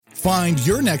Find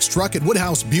your next truck at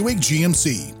Woodhouse Buick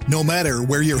GMC. No matter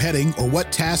where you're heading or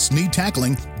what tasks need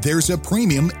tackling, there's a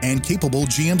premium and capable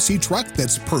GMC truck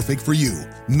that's perfect for you.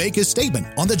 Make a statement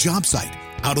on the job site,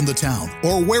 out on the town,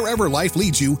 or wherever life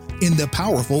leads you in the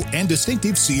powerful and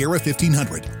distinctive Sierra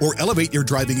 1500, or elevate your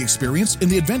driving experience in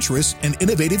the adventurous and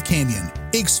innovative Canyon.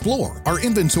 Explore our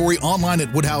inventory online at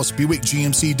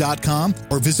WoodhouseBuickGMC.com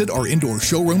or visit our indoor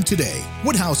showroom today.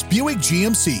 Woodhouse Buick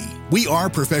GMC. We are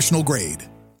professional grade.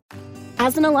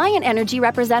 As an Alliant Energy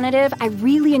representative, I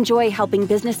really enjoy helping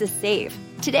businesses save.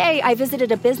 Today, I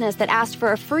visited a business that asked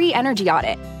for a free energy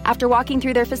audit. After walking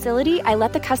through their facility, I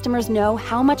let the customers know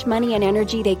how much money and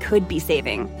energy they could be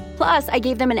saving. Plus, I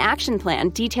gave them an action plan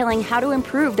detailing how to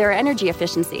improve their energy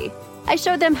efficiency. I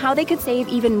showed them how they could save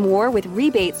even more with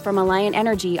rebates from Alliant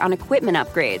Energy on equipment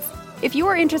upgrades. If you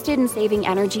are interested in saving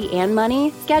energy and money,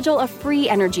 schedule a free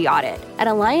energy audit at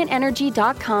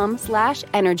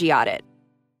alliantenergy.com/energy audit.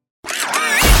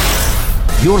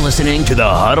 You're listening to the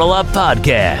Huddle Up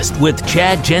Podcast with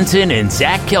Chad Jensen and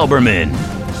Zach Kelberman.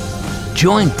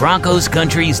 Join Broncos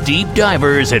Country's deep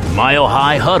divers at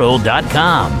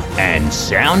milehighhuddle.com and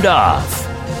sound off.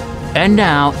 And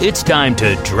now it's time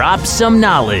to drop some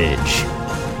knowledge.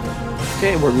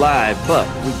 Okay, we're live, but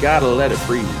we gotta let it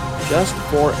breathe just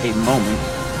for a moment.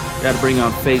 Gotta bring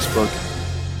on Facebook,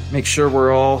 make sure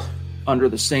we're all under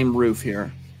the same roof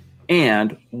here.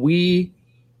 And we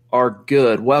are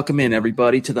good. Welcome in,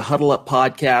 everybody, to the Huddle Up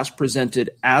Podcast, presented,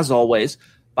 as always,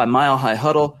 by Mile High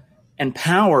Huddle and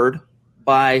powered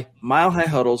by Mile High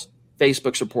Huddle's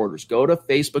Facebook supporters. Go to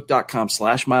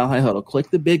facebook.com/Mile High Huddle.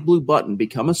 Click the big blue button.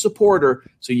 Become a supporter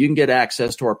so you can get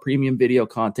access to our premium video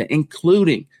content,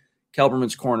 including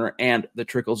Kelberman's Corner and the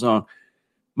Trickle Zone.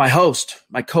 My host,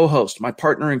 my co-host, my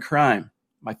partner in crime,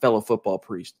 my fellow football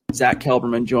priest, Zach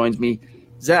Kelberman, joins me.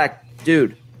 Zach,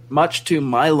 dude, much to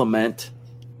my lament,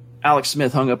 Alex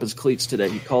Smith hung up his cleats today.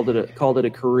 He called it a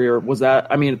career. Was that?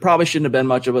 I mean, it probably shouldn't have been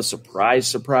much of a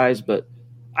surprise, but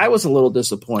I was a little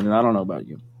disappointed. I don't know about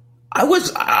you. I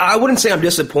wouldn't say I'm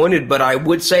disappointed, but I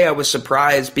would say I was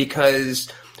surprised because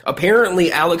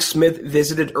apparently Alex Smith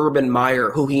visited Urban Meyer,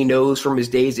 who he knows from his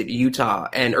days at Utah,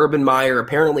 and Urban Meyer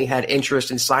apparently had interest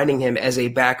in signing him as a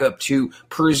backup to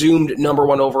presumed number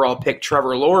 1 overall pick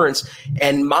Trevor Lawrence,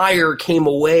 and Meyer came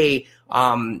away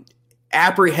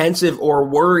apprehensive or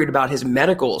worried about his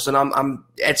medicals. And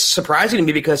it's surprising to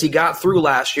me because he got through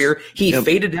last year. He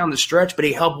faded down the stretch, but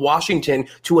he helped Washington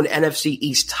to an NFC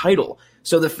East title.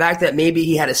 So the fact that maybe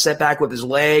he had a setback with his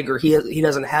leg or he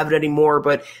doesn't have it anymore,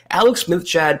 but Alex Smith,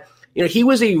 Chad, he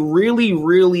was a really,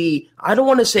 really, I don't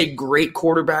want to say great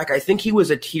quarterback. I think he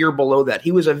was a tier below that.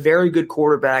 He was a very good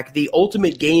quarterback, the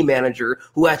ultimate game manager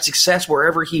who had success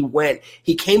wherever he went.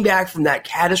 He came back from that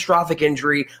catastrophic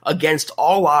injury against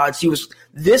all odds. He was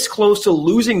this close to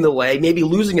losing the leg, maybe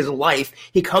losing his life.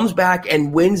 He comes back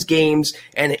and wins games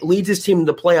and leads his team to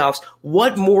the playoffs.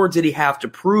 What more did he have to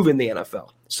prove in the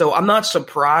NFL? So I'm not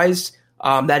surprised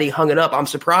that he hung it up. I'm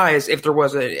surprised if there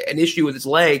was an issue with his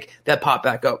leg that popped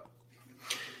back up.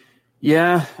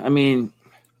 Yeah, I mean,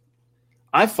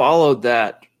 I followed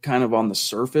that kind of on the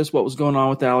surface, what was going on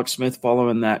with Alex Smith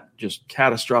following that just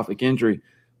catastrophic injury.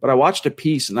 But I watched a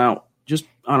piece now, just,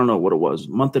 I don't know what it was, a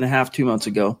month and a half, 2 months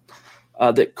ago,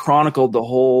 that chronicled the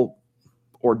whole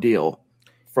ordeal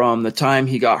from the time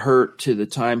he got hurt to the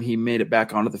time he made it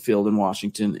back onto the field in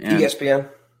Washington. And ESPN?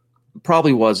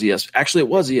 Probably was ESPN. Actually, it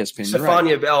was ESPN.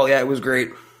 Stephania right. Bell, yeah, it was great.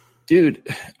 Dude,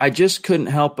 I just couldn't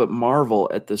help but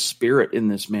marvel at the spirit in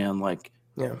this man. Like,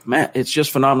 man, it's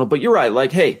just phenomenal. But you're right.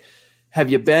 Like, hey, have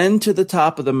you been to the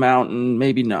top of the mountain?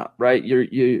 Maybe not, right?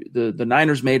 The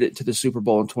Niners made it to the Super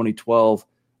Bowl in 2012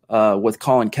 with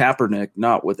Colin Kaepernick,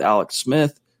 not with Alex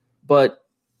Smith. But,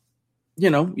 I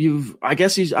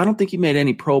don't think he made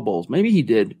any Pro Bowls. Maybe he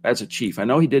did as a Chief. I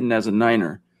know he didn't as a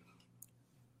Niner.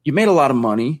 You made a lot of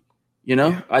money,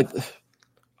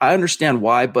 I understand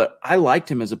why, but I liked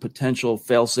him as a potential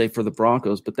fail-safe for the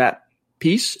Broncos. But that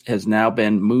piece has now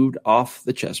been moved off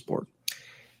the chessboard.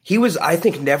 He was, I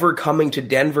think, never coming to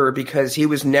Denver because he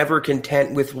was never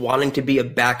content with wanting to be a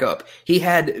backup. He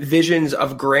had visions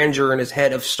of grandeur in his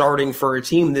head of starting for a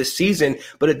team this season,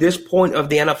 but at this point of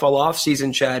the NFL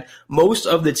offseason, Chad, most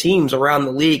of the teams around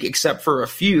the league, except for a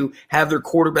few, have their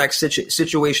quarterback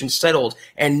situation settled,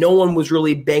 and no one was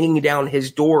really banging down his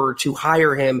door to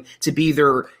hire him to be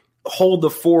their hold the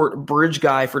fort bridge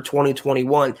guy for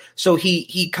 2021. So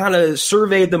he kind of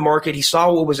surveyed the market. He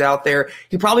saw what was out there.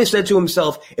 He probably said to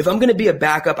himself, if I'm going to be a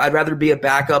backup, I'd rather be a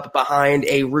backup behind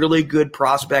a really good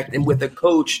prospect and with a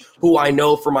coach who I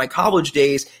know from my college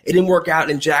days. It didn't work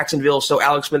out in Jacksonville. So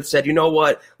Alex Smith said, you know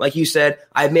what? Like you said,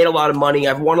 I've made a lot of money.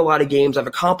 I've won a lot of games. I've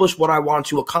accomplished what I want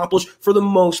to accomplish for the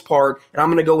most part. And I'm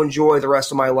going to go enjoy the rest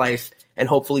of my life and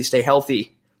hopefully stay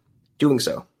healthy doing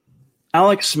so.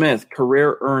 Alex Smith,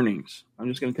 career earnings. I'm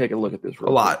just going to take a look at this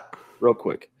real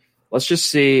quick. Let's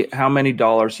just see how many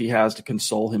dollars he has to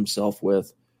console himself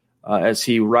with as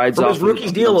he rides from off his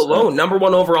rookie deal alone. Number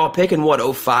 1 overall pick in what,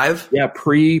 05? Yeah,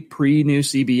 pre new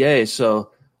CBA.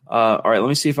 So, all right, let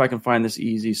me see if I can find this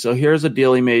easy. So here's a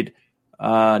deal he made,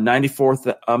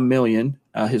 $94 million.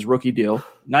 His rookie deal,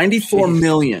 $94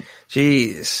 million.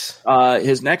 Jeez.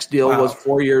 His next deal was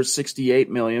 4 years, $68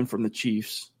 million from the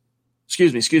Chiefs.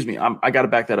 Excuse me. I got to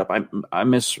back that up. I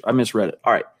misread it.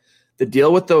 All right. The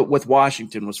deal with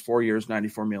Washington was 4 years,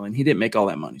 $94 million. He didn't make all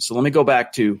that money. So let me go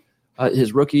back to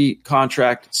his rookie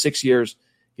contract, 6 years.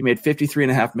 He made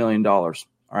 $53.5 million. All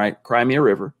right. Crimea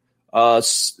River.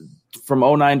 From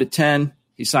 09 to 10,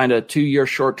 he signed a 2-year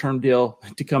short-term deal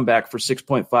to come back for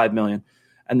 $6.5 million.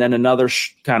 And then another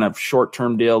kind of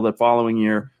short-term deal the following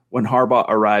year when Harbaugh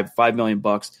arrived, $5 million.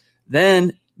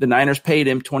 Then the Niners paid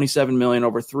him $27 million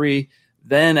over 3.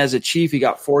 Then as a Chief, he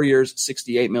got 4 years,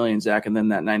 $68 million, Zach, and then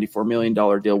that $94 million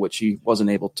deal, which he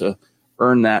wasn't able to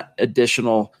earn that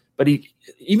additional. But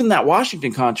even that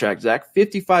Washington contract, Zach,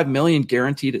 $55 million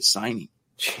guaranteed at signing.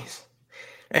 Jeez.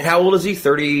 And how old is he?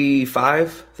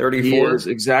 35, 34? He is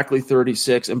exactly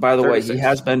 36. And by the 36. Way, he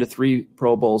has been to 3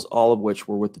 Pro Bowls, all of which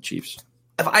were with the Chiefs.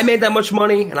 If I made that much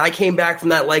money and I came back from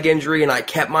that leg injury and I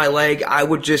kept my leg, I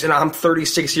would just, and I'm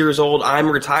 36 years old,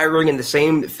 I'm retiring in the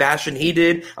same fashion he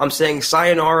did. I'm saying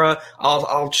sayonara.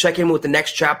 I'll check in with the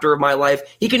next chapter of my life.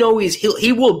 He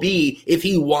will be, if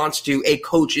he wants to, a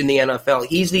coach in the NFL.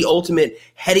 He's the ultimate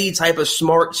heady type of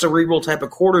smart, cerebral type of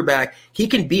quarterback. He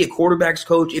can be a quarterback's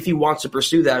coach if he wants to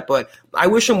pursue that. But I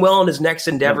wish him well in his next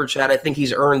endeavor, Chad. I think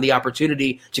he's earned the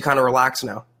opportunity to kind of relax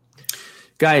now.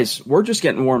 Guys, we're just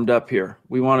getting warmed up here.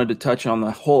 We wanted to touch on the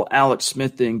whole Alex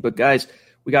Smith thing, but guys,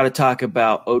 we got to talk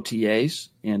about OTAs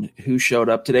and who showed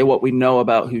up today, what we know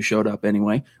about who showed up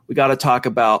anyway. We got to talk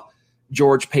about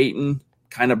George Paton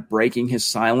kind of breaking his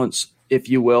silence, if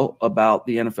you will, about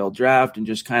the NFL draft and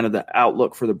just kind of the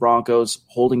outlook for the Broncos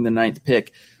holding the 9th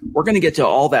pick. We're going to get to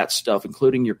all that stuff,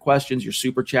 including your questions, your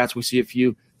super chats. We see a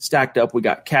few stacked up. We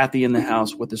got Kathy in the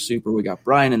house with the super. We got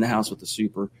Brian in the house with the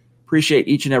super. Appreciate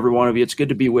each and every one of you. It's good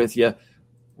to be with you.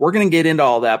 We're going to get into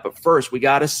all that, but first we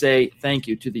got to say thank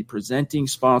you to the presenting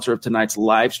sponsor of tonight's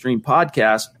live stream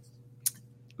podcast,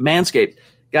 Manscaped.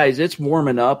 Guys, it's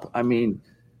warming up. I mean,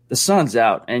 the sun's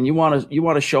out, and you want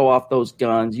to show off those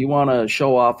guns. You want to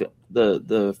show off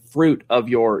the fruit of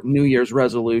your New Year's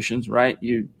resolutions, right?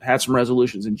 You had some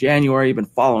resolutions in January. You've been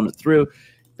following it through,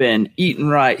 been eating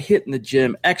right, hitting the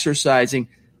gym, exercising.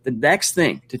 The next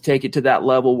thing to take it to that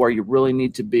level where you really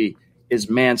need to be is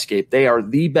Manscaped. They are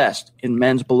the best in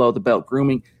men's below-the-belt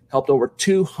grooming. Helped over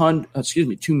 2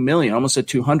 million, almost said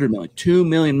 200 million, 2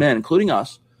 million men, including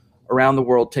us, around the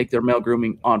world take their male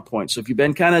grooming on point. So if you've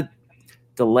been kind of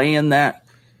delaying that,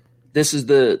 this is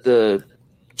the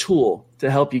tool to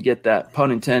help you get that,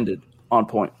 pun intended, on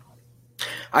point.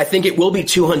 I think it will be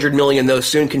 200 million though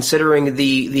soon, considering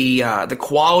the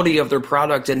quality of their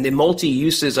product and the multi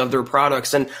uses of their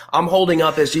products. And I'm holding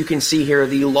up, as you can see here,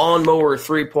 the Lawnmower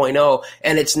 3.0,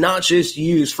 and it's not just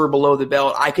used for below the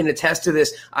belt. I can attest to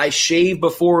this. I shaved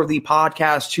before the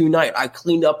podcast tonight. I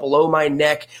cleaned up below my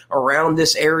neck around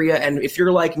this area, and if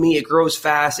you're like me, it grows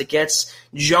fast. It gets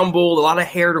jumbled, a lot of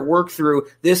hair to work through.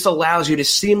 This allows you to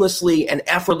seamlessly and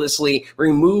effortlessly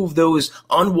remove those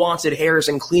unwanted hairs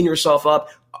and clean yourself up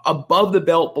above the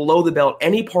belt, below the belt,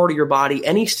 any part of your body,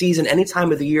 any season, any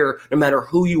time of the year, no matter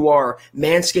who you are.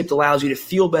 Manscaped allows you to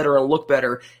feel better and look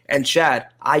better. And Chad,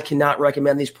 I cannot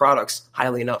recommend these products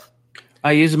highly enough.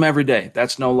 I use them every day.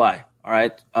 That's no lie. All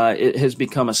right. It has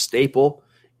become a staple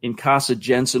in Casa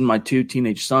Jensen. My 2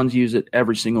 teenage sons use it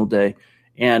every single day.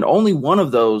 And only one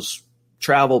of those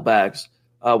travel bags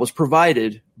was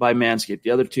provided by Manscaped.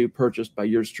 The other 2 purchased by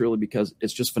yours truly because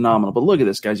it's just phenomenal. But look at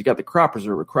this, guys. You got the Crop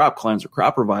Preserver, Crop Cleanser,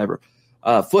 Crop Reviver,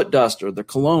 Foot Duster, the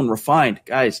Cologne Refined.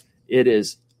 Guys, it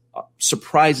is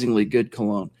surprisingly good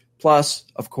cologne. Plus,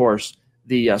 of course,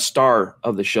 the star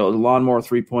of the show, the Lawnmower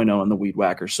 3.0 and the Weed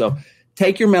Whacker. So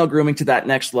take your male grooming to that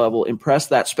next level. Impress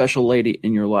that special lady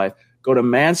in your life. Go to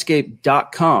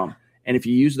manscaped.com, and if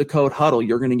you use the code HUDDLE,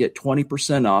 you're going to get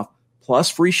 20% off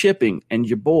plus free shipping, and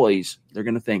your boys, they're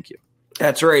going to thank you.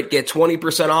 That's right. Get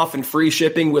 20% off and free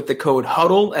shipping with the code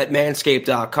HUDDLE at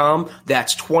manscaped.com.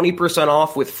 That's 20%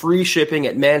 off with free shipping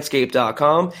at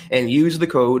manscaped.com and use the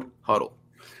code HUDDLE.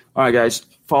 All right, guys.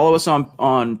 Follow us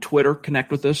on Twitter.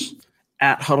 Connect with us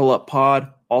at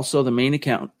HuddleUpPod. Also, the main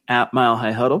account at Mile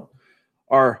High Huddle.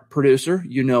 Our producer,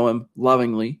 you know him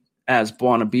lovingly as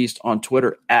Buona Beast on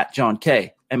Twitter at John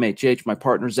K. MHH. My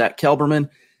partner, Zach Kelberman.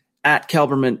 At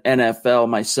Kelberman NFL,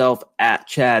 myself at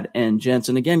Chad and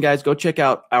Jensen. Again, guys, go check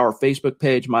out our Facebook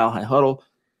page, Mile High Huddle.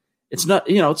 It's not,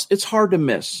 it's hard to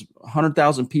miss.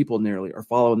 100,000 people nearly are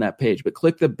following that page. But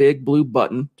click the big blue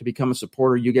button to become a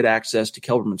supporter. You get access to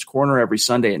Kelberman's Corner every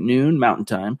Sunday at noon Mountain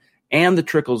Time and the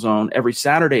Trickle Zone every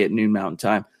Saturday at noon Mountain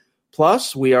Time.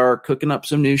 Plus, we are cooking up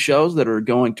some new shows that are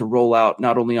going to roll out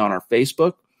not only on our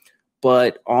Facebook,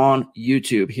 but on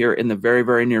YouTube here in the very,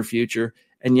 very near future.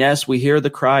 And yes, we hear the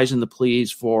cries and the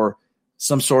pleas for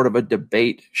some sort of a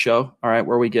debate show, all right,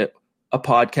 where we get a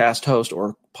podcast host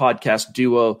or podcast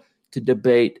duo to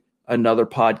debate another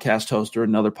podcast host or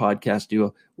another podcast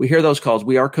duo. We hear those calls.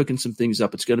 We are cooking some things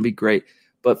up. It's going to be great.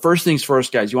 But first things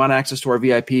first, guys, you want access to our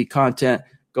VIP content,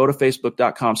 go to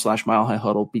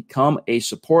facebook.com/milehighhuddle, become a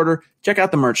supporter. Check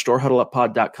out the merch store,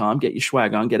 huddleuppod.com. Get your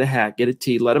swag on, get a hat, get a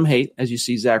tee, let them hate, as you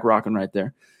see Zach rocking right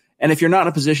there. And if you're not in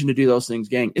a position to do those things,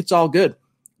 gang, it's all good.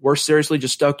 We're seriously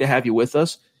just stoked to have you with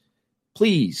us.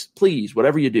 Please,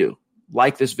 whatever you do,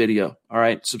 like this video, all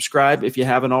right? Subscribe if you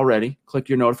haven't already. Click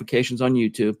your notifications on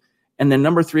YouTube. And then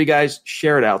number 3, guys,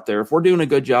 share it out there. If we're doing a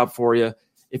good job for you,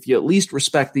 if you at least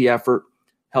respect the effort,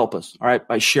 help us, all right,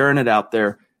 by sharing it out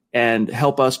there and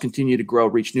help us continue to grow,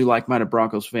 reach new like-minded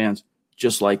Broncos fans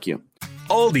just like you.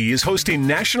 Aldi is hosting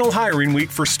National Hiring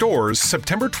Week for stores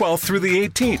September 12th through the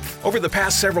 18th. Over the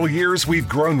past several years, we've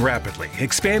grown rapidly,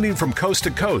 expanding from coast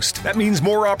to coast. That means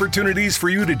more opportunities for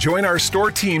you to join our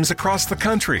store teams across the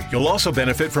country. You'll also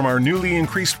benefit from our newly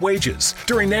increased wages.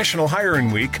 During National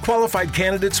Hiring Week, qualified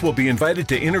candidates will be invited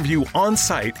to interview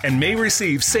on-site and may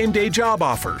receive same-day job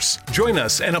offers. Join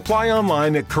us and apply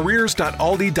online at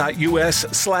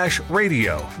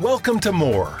careers.aldi.us/radio. Welcome to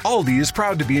more. Aldi is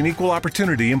proud to be an equal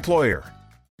opportunity employer.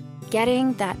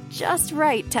 Getting that just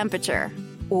right temperature,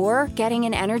 or getting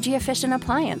an energy-efficient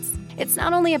appliance. It's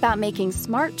not only about making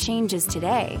smart changes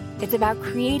today, it's about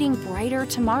creating brighter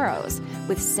tomorrows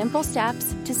with simple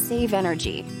steps to save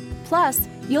energy. Plus,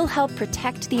 you'll help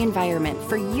protect the environment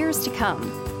for years to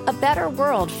come. A better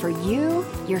world for you,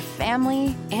 your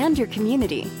family, and your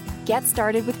community. Get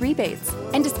started with rebates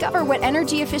and discover what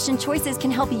energy-efficient choices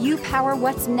can help you power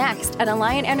what's next at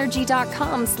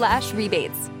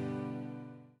AlliantEnergy.com/rebates.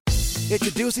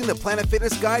 Introducing the Planet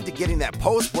Fitness Guide to getting that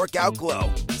post-workout glow.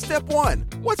 Step 1.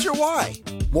 What's your why?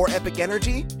 More epic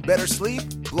energy? Better sleep?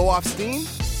 Blow off steam?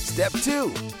 Step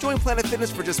 2. Join Planet Fitness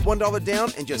for just $1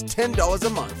 down and just $10 a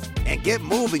month. And get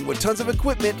moving with tons of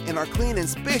equipment in our clean and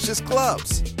spacious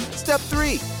clubs. Step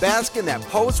 3. Bask in that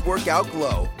post-workout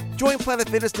glow. Join Planet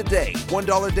Fitness today.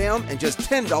 $1 down and just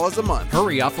 $10 a month.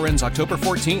 Hurry, offer ends October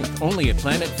 14th. Only at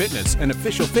Planet Fitness, an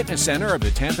official fitness center of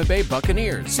the Tampa Bay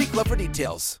Buccaneers. See club for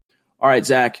details. All right,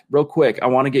 Zach, real quick, I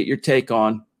want to get your take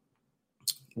on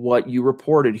what you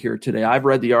reported here today. I've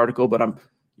read the article, but I'm,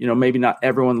 maybe not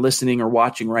everyone listening or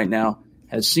watching right now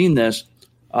has seen this.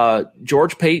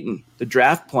 George Paton, the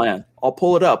draft plan. I'll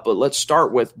pull it up, but let's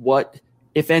start with what,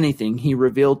 if anything, he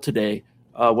revealed today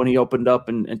when he opened up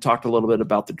and talked a little bit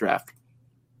about the draft.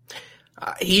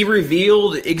 He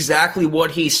revealed exactly what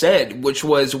he said, which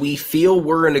was, we feel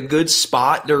we're in a good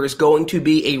spot. There is going to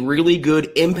be a really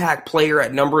good impact player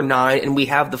at number 9, and we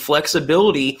have the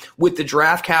flexibility with the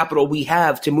draft capital we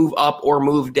have to move up or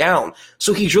move down.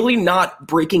 So he's really not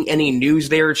breaking any news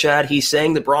there, Chad. He's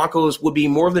saying the Broncos would be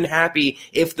more than happy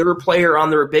if their player on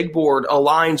their big board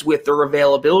aligns with their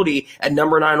availability at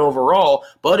number 9 overall.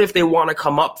 But if they want to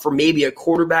come up for maybe a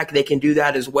quarterback, they can do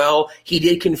that as well. He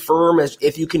did confirm, as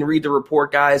if you can read the report,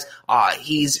 guys,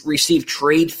 he's received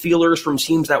trade feelers from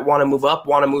teams that want to move up,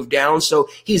 want to move down. So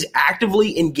he's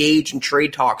actively engaged in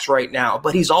trade talks right now,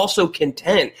 but he's also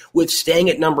content with staying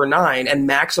at number 9 and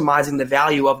maximizing the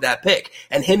value of that pick.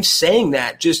 And him saying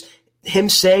that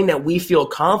we feel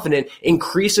confident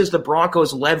increases the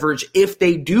Broncos' leverage if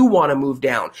they do want to move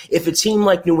down. If a team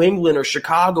like New England or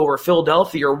Chicago or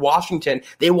Philadelphia or Washington,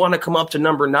 they want to come up to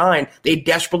number 9, they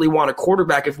desperately want a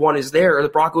quarterback if one is there. The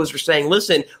Broncos are saying,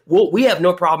 listen, we have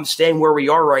no problem staying where we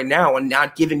are right now and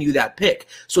not giving you that pick.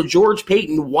 So George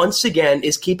Paton, once again,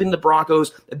 is keeping the Broncos'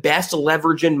 best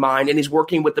leverage in mind, and he's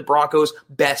working with the Broncos'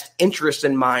 best interest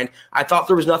in mind. I thought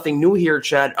there was nothing new here,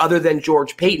 Chad, other than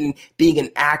George Paton being an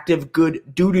active, good,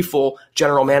 dutiful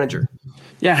general manager.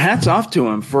 Yeah, hats off to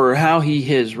him for how he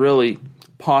has really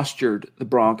postured the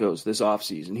Broncos this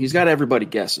offseason. He's got everybody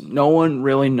guessing. No one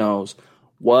really knows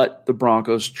what the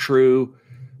Broncos' true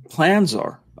plans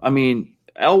are. I mean,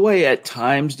 Elway at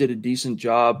times did a decent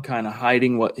job kind of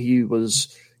hiding what he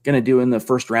was going to do in the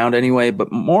first round anyway,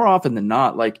 but more often than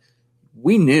not, like,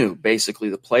 we knew basically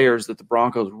the players that the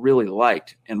Broncos really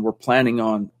liked and were planning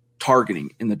on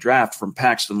targeting in the draft, from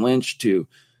Paxton Lynch to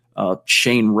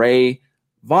Shane Ray.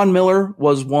 Von Miller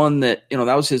was one that,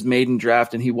 that was his maiden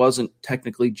draft, and he wasn't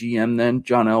technically GM then,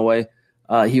 John Elway.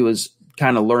 He was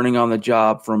kind of learning on the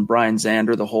job from Brian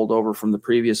Zander, the holdover from the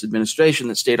previous administration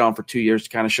that stayed on for 2 years to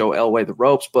kind of show Elway the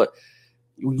ropes. But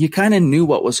you kind of knew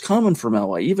what was coming from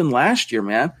Elway. Even last year,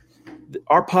 man,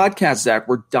 our podcast, Zach,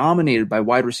 were dominated by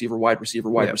wide receiver.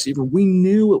 We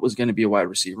knew it was going to be a wide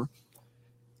receiver.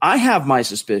 I have my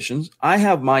suspicions. I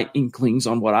have my inklings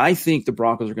on what I think the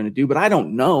Broncos are going to do, but I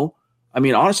don't know. I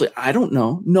mean, honestly, I don't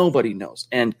know. Nobody knows.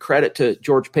 And credit to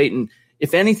George Paton.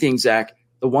 If anything, Zach,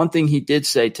 the one thing he did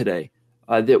say today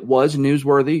that was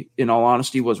newsworthy, in all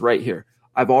honesty, was right here.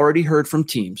 I've already heard from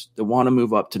teams that want to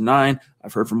move up to 9.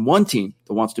 I've heard from one team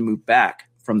that wants to move back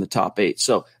from the top 8.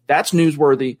 So that's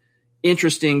newsworthy.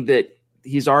 Interesting that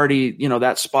he's already,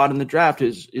 that spot in the draft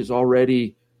is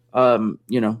already,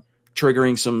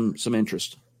 triggering some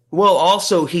interest. Well,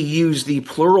 also, he used the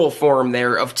plural form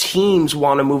there of teams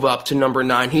want to move up to number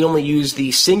 9. He only used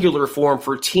the singular form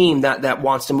for team that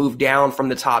wants to move down from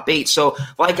the top 8. So,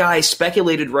 like I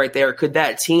speculated right there, could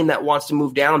that team that wants to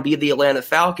move down be the Atlanta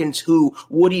Falcons, who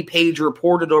Woody Page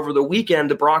reported over the weekend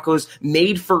the Broncos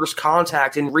made first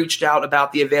contact and reached out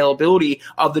about the availability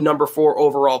of the number 4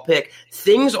 overall pick?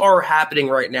 Things are happening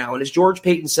right now. And as George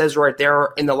Paton says right there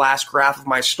in the last graph of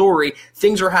my story,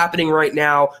 things are happening right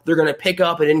now. They're going to pick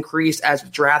up and increase as the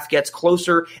draft gets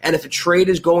closer, and if a trade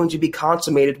is going to be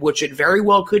consummated, which it very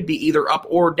well could be either up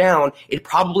or down, it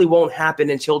probably won't happen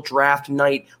until draft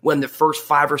night when the first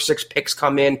 5 or 6 picks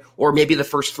come in, or maybe the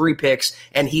first 3 picks,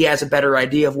 and he has a better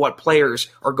idea of what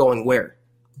players are going where.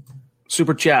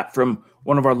 Super chat from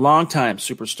one of our longtime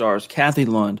superstars, Kathy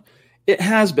Lund. It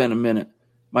has been a minute,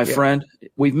 my friend.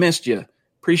 We've missed you.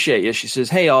 Appreciate you. She says,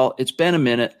 hey, all, it's been a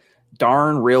minute.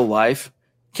 Darn real life.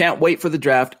 Can't wait for the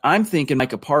draft. I'm thinking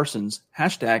Micah Parsons,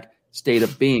 #state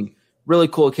of being. Really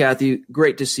cool, Kathy.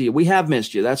 Great to see you. We have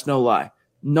missed you. That's no lie.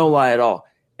 No lie at all.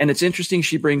 And it's interesting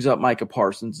she brings up Micah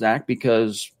Parsons, Zach,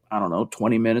 because,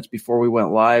 20 minutes before we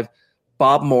went live,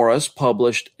 Bob Morris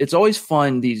published. It's always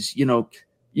fun, these,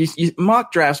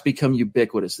 mock drafts become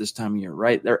ubiquitous this time of year,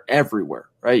 right? They're everywhere,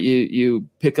 right? You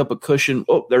pick up a cushion.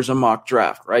 Oh, there's a mock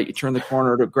draft, right? You turn the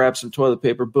corner to grab some toilet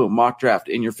paper. Boom, mock draft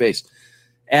in your face.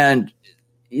 And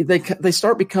they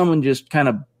start becoming just kind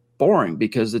of boring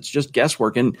because it's just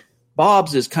guesswork. And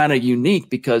Bob's is kind of unique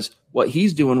because what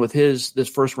he's doing with this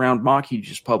first round mock he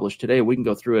just published today, we can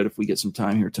go through it if we get some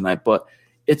time here tonight, but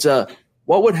it's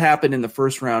what would happen in the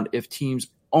first round if teams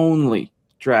only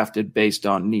drafted based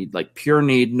on need, like pure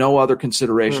need, no other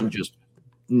consideration, just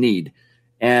need.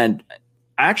 And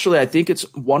actually, I think it's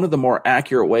one of the more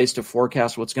accurate ways to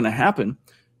forecast what's going to happen,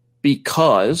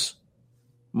 because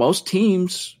most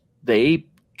teams, they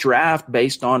draft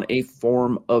based on a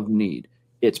form of need.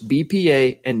 It's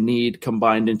BPA and need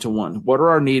combined into one. What are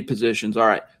our need positions? All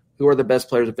right, who are the best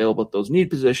players available at those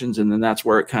need positions? And then that's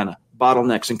where it kind of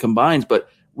bottlenecks and combines. But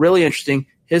really interesting,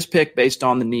 his pick based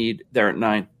on the need there at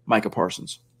 9, Micah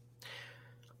Parsons.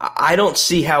 I don't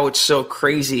see how it's so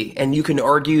crazy, and you can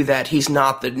argue that he's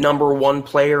not the number 1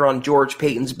 player on George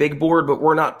Paton's big board, but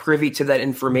we're not privy to that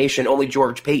information. Only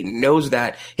George Paton knows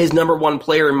that. His number 1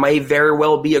 player may very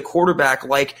well be a quarterback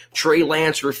like Trey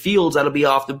Lance or Fields that'll be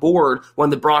off the board when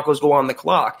the Broncos go on the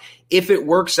clock. If it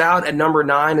works out at number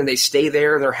 9 and they stay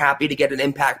there and they're happy to get an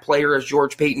impact player, as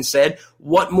George Paton said,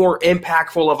 what more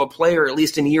impactful of a player, at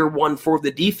least in year 1 for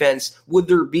the defense, would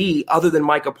there be other than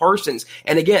Micah Parsons?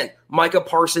 And again, Micah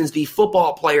Parsons, the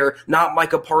football player, not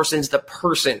Micah Parsons, the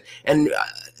person. And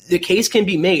the case can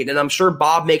be made, and I'm sure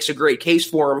Bob makes a great case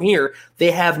for him here.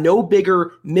 They have no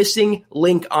bigger missing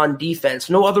link on defense,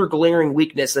 no other glaring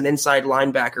weakness than inside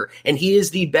linebacker. And he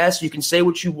is the best, you can say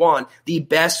what you want, the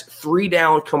best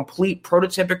 3-down, complete,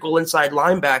 prototypical inside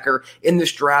linebacker in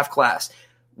this draft class.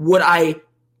 Would I,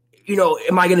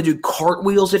 am I going to do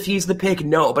cartwheels if he's the pick?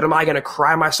 No. But am I going to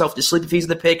cry myself to sleep if he's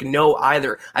the pick? No,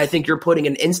 either. I think you're putting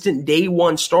an instant day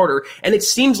 1 starter, and it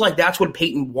seems like that's what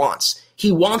Paton wants.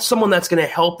 He wants someone that's going to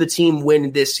help the team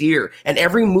win this year. And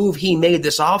every move he made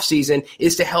this offseason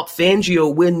is to help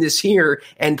Fangio win this year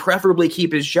and preferably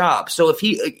keep his job. So if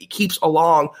he keeps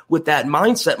along with that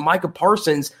mindset, Micah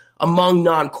Parsons, among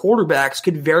non-quarterbacks,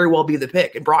 could very well be the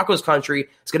pick. And Broncos country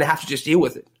is going to have to just deal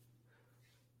with it.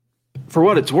 For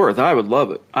what it's worth, I would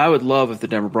love it. I would love if the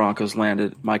Denver Broncos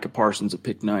landed Micah Parsons at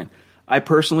pick 9. I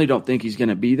personally don't think he's going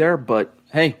to be there, but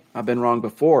hey, I've been wrong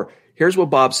before. Here's what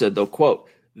Bob said, though, quote,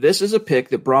 "This is a pick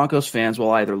that Broncos fans will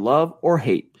either love or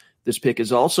hate. This pick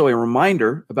is also a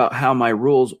reminder about how my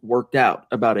rules worked out,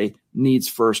 about a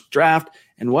needs-first draft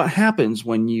and what happens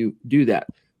when you do that.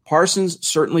 Parsons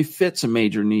certainly fits a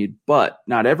major need, but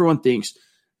not everyone thinks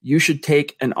you should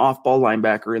take an off-ball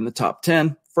linebacker in the top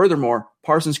 10. Furthermore,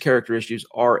 Parsons' character issues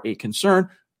are a concern.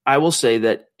 I will say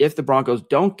that if the Broncos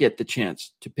don't get the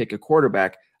chance to pick a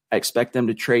quarterback, I expect them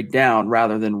to trade down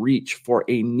rather than reach for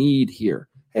a need here."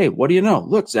 Hey, what do you know?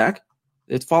 Look, Zach,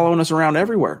 it's following us around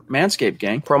everywhere. Manscaped,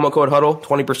 gang. Promo code Huddle,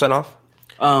 20% off.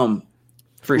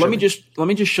 Let me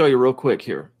just show you real quick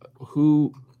here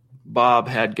who Bob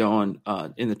had going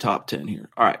in the top 10 here.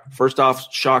 All right, first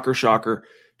off, shocker,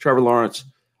 Trevor Lawrence,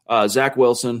 Zach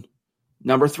Wilson.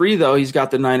 Number 3, though, he's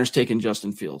got the Niners taking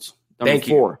Justin Fields. Number Thank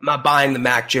 4. you. I'm not buying the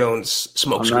Mac Jones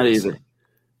smoke screens. Not either.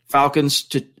 Falcons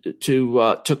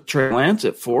took Trey Lance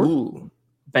at 4. Ooh.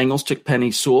 Bengals took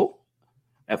Penny Sewell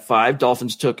at 5.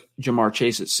 Dolphins took Jamar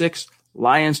Chase at 6.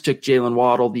 Lions took Jalen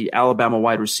Waddle, the Alabama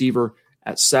wide receiver,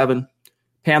 at 7.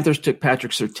 Panthers took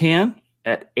Patrick Surtain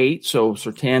at 8. So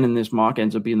Surtain in this mock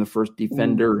ends up being the first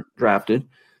defender drafted,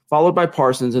 followed by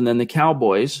Parsons. And then the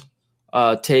Cowboys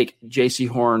take J.C.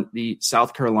 Horn, the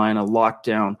South Carolina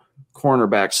lockdown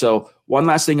cornerback. So one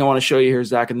last thing I want to show you here,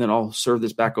 Zach, and then I'll serve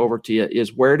this back over to you,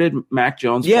 is where did Mac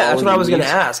Jones fall? Yeah, that's what I was going to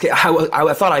ask.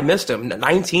 I thought I missed him.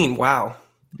 19, wow.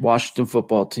 Washington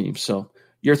football team. So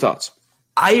your thoughts?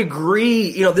 I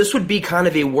agree. This would be kind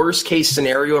of a worst case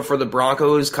scenario for the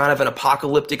Broncos, kind of an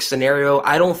apocalyptic scenario.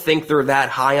 I don't think they're that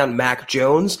high on Mac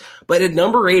Jones, but at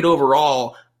number 8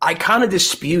 overall, I kind of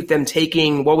dispute them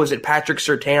taking, Patrick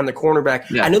Surtain, the cornerback.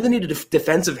 Yeah. I know they needed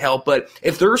defensive help, but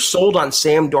if they're sold on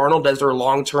Sam Darnold as their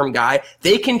long-term guy,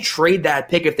 they can trade that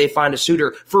pick if they find a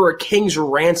suitor for a king's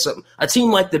ransom. A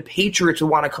team like the Patriots would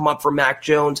want to come up for Mac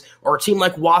Jones, or a team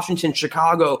like Washington,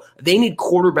 Chicago, they need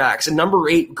quarterbacks, and number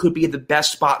 8 could be the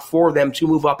best spot for them to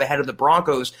move up ahead of the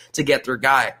Broncos to get their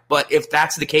guy. But if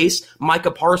that's the case,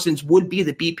 Micah Parsons would be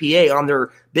the BPA on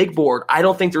their big board. I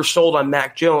don't think they're sold on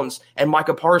Mac Jones, and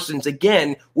Micah Parsons,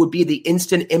 again, would be the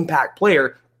instant impact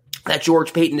player that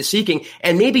George Paton is seeking.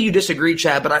 And maybe you disagree,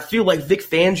 Chad, but I feel like Vic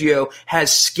Fangio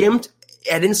has skimped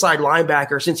at inside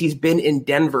linebacker since he's been in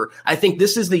Denver. I think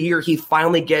this is the year he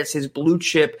finally gets his blue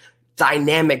chip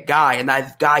dynamic guy, and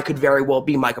that guy could very well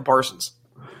be Micah Parsons.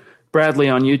 Bradley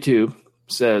on YouTube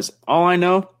says, "All I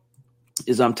know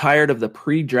is I'm tired of the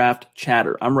pre-draft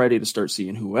chatter. I'm ready to start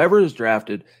seeing whoever is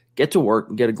drafted get to work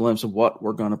and get a glimpse of what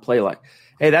we're going to play like."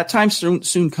 Hey, that time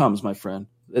soon comes, my friend.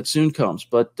 It soon comes.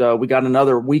 But we got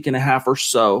another week and a half or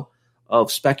so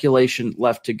of speculation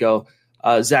left to go.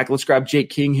 Zach, let's grab Jake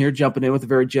King here, jumping in with a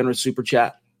very generous super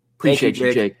chat. Appreciate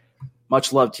you, Jake.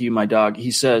 Much love to you, my dog.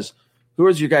 He says, who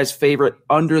is your guys' favorite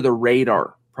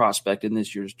under-the-radar prospect in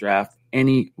this year's draft?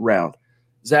 Any round.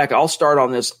 Zach, I'll start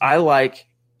on this. I like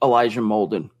Elijah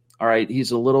Molden. All right,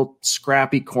 he's a little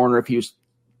scrappy corner. If he was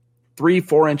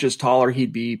 3-4 inches taller,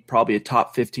 he'd be probably a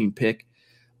top 15 pick.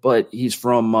 But he's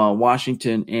from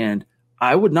Washington, and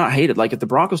I would not hate it. Like, if the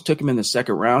Broncos took him in the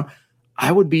second round,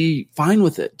 I would be fine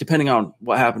with it, depending on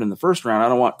what happened in the first round. I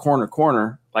don't want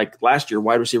corner, like last year,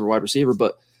 wide receiver.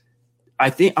 But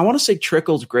I want to say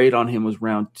Trickle's grade on him was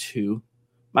round 2.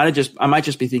 I might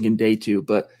just be thinking day 2.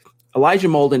 But Elijah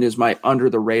Molden is my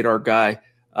under-the-radar guy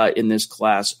in this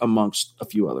class amongst a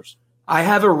few others. I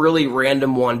have a really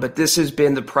random one, but this has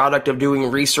been the product of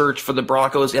doing research for the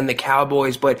Broncos and the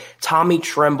Cowboys. But Tommy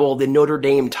Tremble, the Notre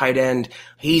Dame tight end,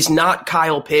 he's not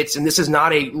Kyle Pitts, and this is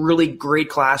not a really great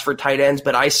class for tight ends,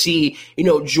 but I see,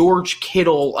 George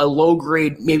Kittle, a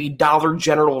low-grade, maybe Dollar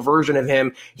General version of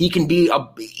him.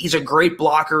 He's a great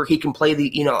blocker. He can play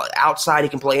the, outside. He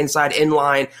can play inside,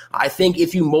 inline. I think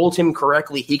if you mold him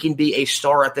correctly, he can be a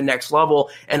star at the next level,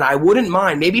 and I wouldn't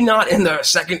mind, maybe not in the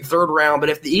second, third round, but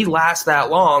if he lasts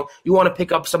that long, you want to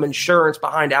pick up some insurance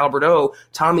behind Albert O.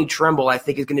 Tommy Tremble, I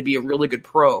think, is going to be a really good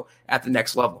pro at the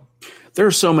next level. There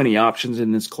are so many options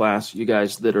in this class, you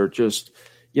guys, that are just,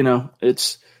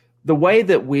 it's the way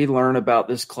that we learn about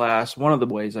this class. One of the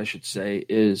ways, I should say,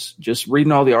 is just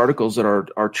reading all the articles that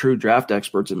our true draft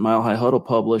experts at Mile High Huddle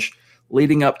publish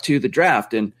leading up to the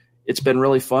draft. And it's been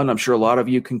really fun. I'm sure a lot of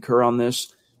you concur on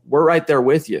this. We're right there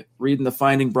with you, reading the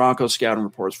Finding Broncos scouting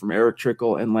reports from Eric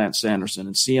Trickle and Lance Sanderson,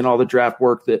 and seeing all the draft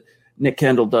work that Nick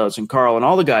Kendall does, and Carl, and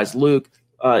all the guys, Luke.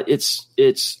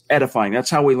 It's edifying.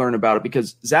 That's how we learn about it,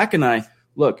 because Zach and I,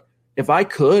 look, if I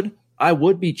could, I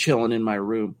would be chilling in my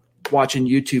room watching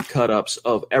YouTube cut-ups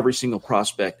of every single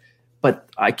prospect. but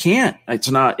I can't. It's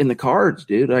not in the cards,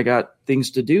 dude. I got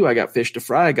things to do. I got fish to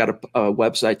fry. I got a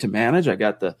website to manage. I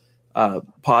got the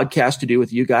podcast to do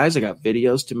with you guys. I got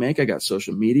videos to make. I got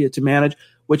social media to manage,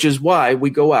 which is why we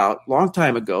go out long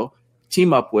time ago,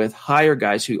 team up with, hire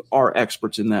guys who are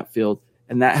experts in that field,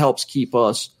 and that helps keep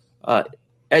us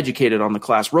educated on the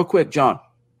class. Real quick, John,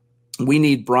 we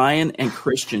need Brian and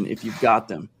Christian if you've got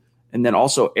them, and then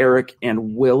also Eric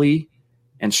and Willie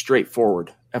and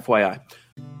Straightforward, FYI.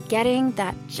 Getting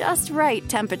that just right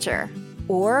temperature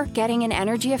or getting an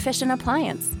energy-efficient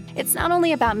appliance. It's not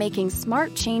only about making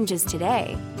smart changes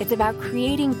today, it's about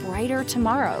creating brighter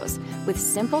tomorrows with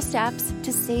simple steps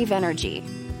to save energy.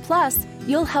 Plus,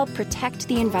 you'll help protect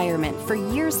the environment for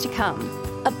years to come.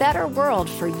 A better world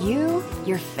for you,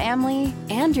 your family,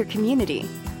 and your community.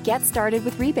 Get started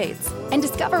with rebates and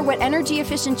discover what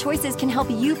energy-efficient choices can help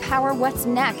you power what's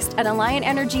next at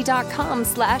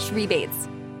AlliantEnergy.com/rebates.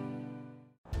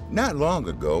 Not long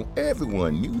ago,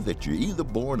 everyone knew that you're either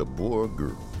born a boy or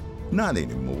girl. Not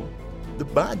anymore. The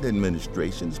Biden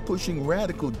administration is pushing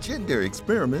radical gender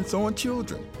experiments on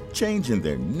children, changing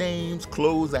their names,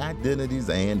 clothes, identities,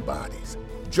 and bodies.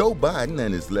 Joe Biden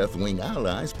and his left-wing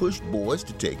allies push boys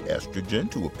to take estrogen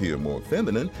to appear more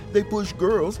feminine. They push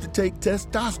girls to take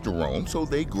testosterone so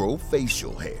they grow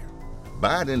facial hair.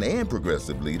 Biden and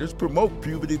progressive leaders promote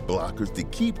puberty blockers to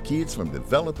keep kids from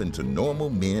developing to normal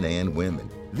men and women.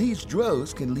 These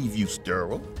drugs can leave you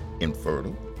sterile,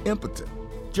 infertile, impotent.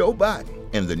 Joe Biden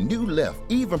and the new left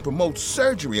even promotes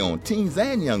surgery on teens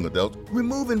and young adults,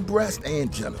 removing breasts and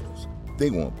genitals. They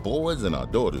want boys in our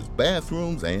daughters'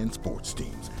 bathrooms and sports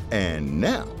teams. And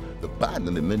now, the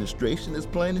Biden administration is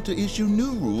planning to issue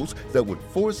new rules that would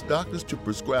force doctors to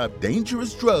prescribe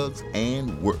dangerous drugs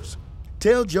and worse.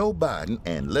 Tell Joe Biden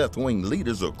and left-wing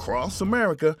leaders across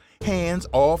America, hands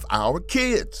off our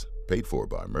kids. Paid for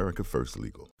by America First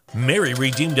Legal. Mary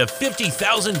redeemed a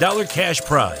 $50,000 cash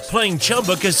prize playing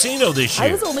Chumba Casino this year.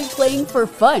 I was only playing for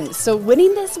fun, so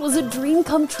winning this was a dream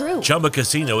come true. Chumba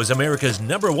Casino is America's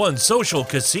 #1 social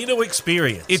casino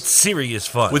experience. It's serious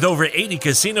fun. With over 80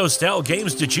 casino-style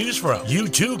games to choose from, you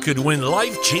too could win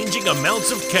life-changing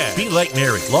amounts of cash. Be like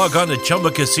Mary. Log on to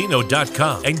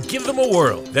ChumbaCasino.com and give them a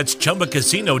whirl. That's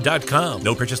ChumbaCasino.com.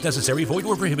 No purchase necessary. Void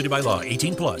where prohibited by law.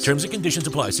 18+. Terms and conditions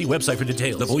apply. See website for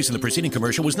details. The voice in the preceding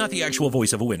commercial was not the actual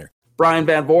voice of a winner. Brian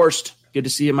Van Vorst, good to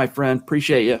see you, my friend.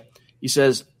 Appreciate you. He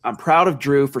says, I'm proud of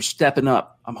Drew for stepping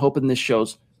up. I'm hoping this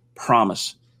shows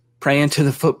promise. Praying to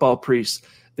the football priests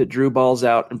that Drew balls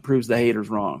out and proves the haters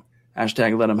wrong.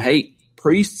 Hashtag let them hate.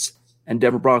 Priests and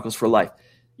Denver Broncos for life.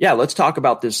 Yeah, let's talk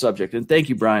about this subject. And thank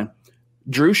you, Brian.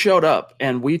 Drew showed up,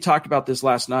 and we talked about this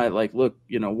last night. Like, look,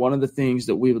 one of the things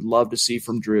that we would love to see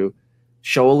from Drew,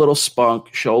 show a little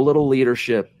spunk, show a little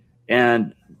leadership,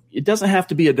 and it doesn't have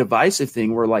to be a divisive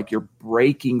thing where like you're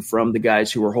breaking from the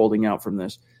guys who are holding out from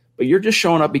this, but you're just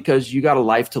showing up because you got a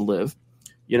life to live.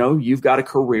 You've got a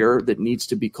career that needs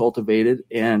to be cultivated,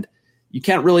 and you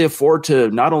can't really afford to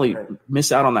not only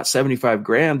miss out on that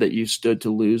 $75,000 that you stood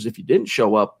to lose if you didn't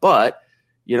show up, but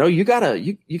you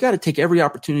gotta take every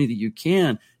opportunity that you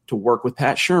can to work with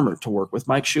Pat Shurmur, to work with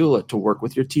Mike Shula, to work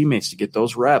with your teammates to get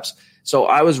those reps. So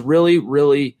I was really,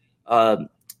 really,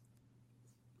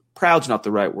 proud's not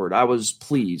the right word. I was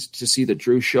pleased to see that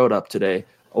Drew showed up today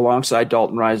alongside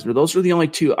Dalton Risner. Those are the only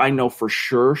two I know for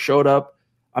sure showed up.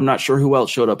 I'm not sure who else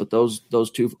showed up, but those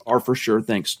two are for sure.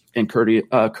 Thanks and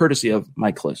courtesy of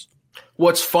Mike Kliss.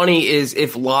 What's funny is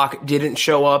if Locke didn't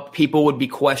show up, people would be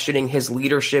questioning his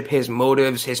leadership, his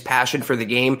motives, his passion for the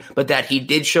game. But that he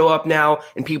did show up now,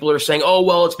 and people are saying, oh,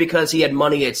 well, it's because he had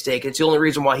money at stake. It's the only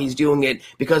reason why he's doing it,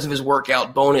 because of his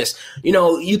workout bonus.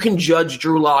 You can judge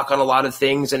Drew Lock on a lot of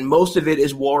things, and most of it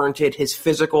is warranted. His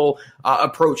physical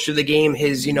approach to the game,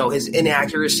 his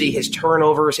inaccuracy, his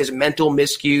turnovers, his mental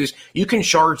miscues. You can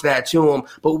charge that to him.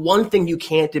 But one thing you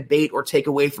can't debate or take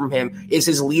away from him is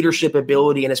his leadership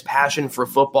ability and his passion for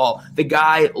football. The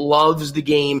guy loves the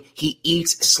game. He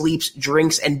eats, sleeps,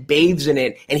 drinks, and bathes in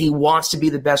it, and he wants to be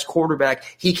the best quarterback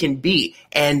he can be.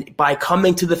 And by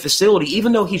coming to the facility,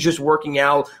 even though he's just working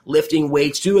out, lifting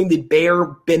weights, doing the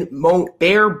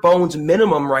bare bones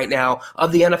minimum right now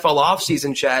of the NFL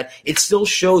offseason, Chad, it still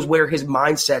shows where his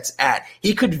mindset's at.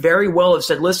 He could very well have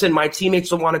said, listen, my teammates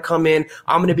don't want to come in.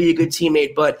 I'm going to be a good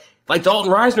teammate, but like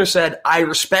Dalton Risner said, I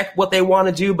respect what they want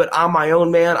to do, but I'm my own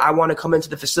man. I want to come into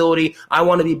the facility. I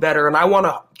want to be better, and I want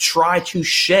to try to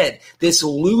shed this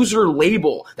loser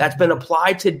label that's been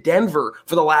applied to Denver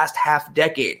for the last half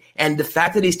decade. And the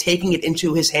fact that he's taking it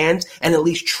into his hands and at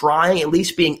least trying, at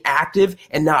least being active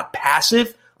and not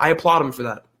passive, I applaud him for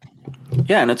that.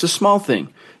 Yeah, and it's a small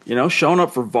thing, showing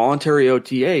up for voluntary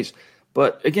OTAs.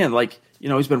 But again,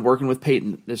 he's been working with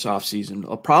Peyton this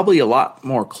offseason, probably a lot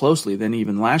more closely than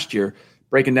even last year,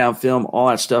 breaking down film, all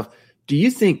that stuff. Do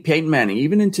you think Peyton Manning,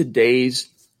 even in today's,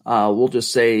 we'll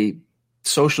just say,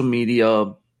 social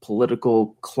media,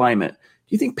 political climate,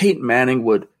 do you think Peyton Manning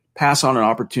would pass on an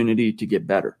opportunity to get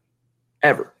better?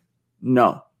 Ever?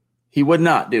 No. He would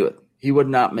not do it. He would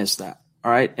not miss that.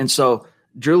 All right? And so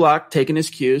Drew Lock taking his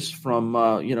cues from,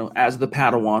 as the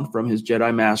Padawan from his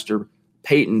Jedi Master,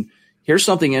 Peyton. Here's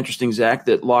something interesting, Zach,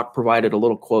 that Lock provided a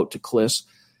little quote to Kliss,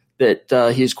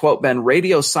 that he's, quote, been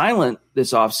radio silent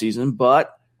this offseason,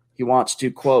 but he wants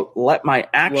to, quote, let my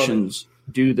actions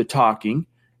do the talking.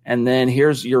 And then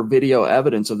here's your video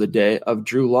evidence of the day of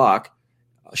Drew Lock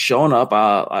showing up.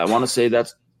 I want to say I'm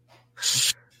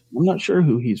not sure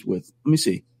who he's with. Let me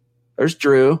see. There's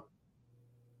Drew.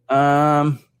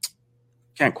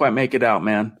 Can't quite make it out,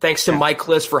 man. Thanks to Mike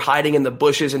Kliss for hiding in the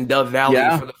bushes in Dove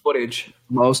Valley for the footage.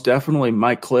 Most definitely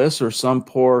Mike Kliss or some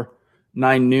poor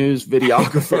 9 News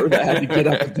videographer that had to get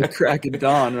up at the crack of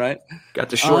dawn, right? Got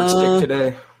the short stick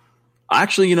today.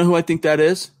 Actually, you know who I think that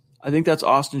is? I think that's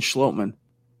Austin Schlottman.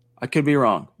 I could be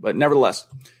wrong, but nevertheless.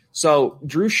 So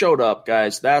Drew showed up,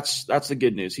 guys. That's the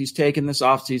good news. He's taking this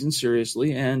offseason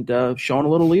seriously and showing a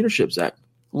little leadership, Zach.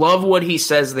 Love what he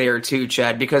says there too,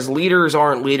 Chad, because leaders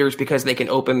aren't leaders because they can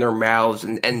open their mouths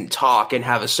and talk and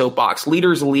have a soapbox.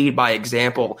 Leaders lead by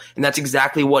example, and that's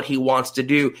exactly what he wants to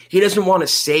do. He doesn't want to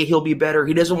say he'll be better.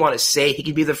 He doesn't want to say he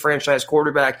can be the franchise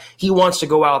quarterback. He wants to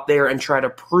go out there and try to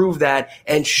prove that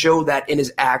and show that in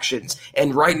his actions.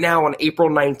 And right now on April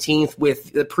 19th,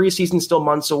 with the preseason still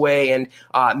months away and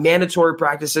mandatory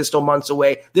practices still months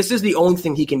away, this is the only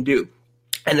thing he can do.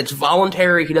 And it's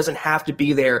voluntary. He doesn't have to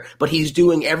be there, but he's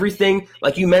doing everything.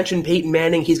 Like you mentioned, Peyton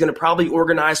Manning, he's going to probably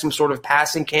organize some sort of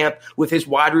passing camp with his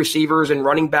wide receivers and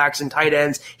running backs and tight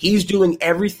ends. He's doing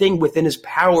everything within his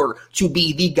power to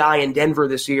be the guy in Denver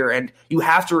this year, and you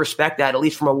have to respect that, at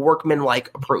least from a workman-like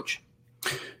approach.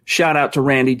 Shout out to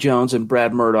Randy Jones and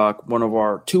Brad Murdoch,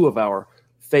 two of our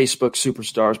Facebook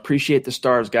superstars. Appreciate the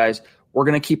stars, guys. We're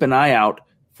going to keep an eye out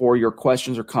for your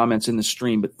questions or comments in the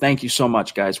stream. But thank you so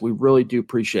much, guys. We really do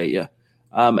appreciate you.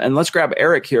 And let's grab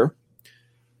Eric here.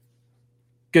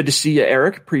 Good to see you,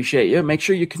 Eric. Appreciate you. Make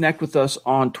sure you connect with us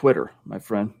on Twitter, my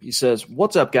friend. He says,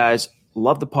 what's up, guys?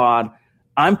 Love the pod.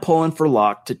 I'm pulling for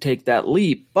Locke to take that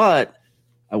leap, but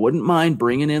I wouldn't mind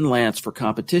bringing in Lance for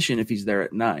competition if he's there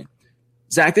at 9.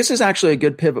 Zach, this is actually a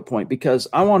good pivot point because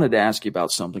I wanted to ask you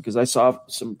about something because I saw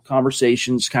some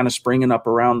conversations kind of springing up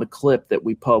around the clip that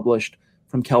we published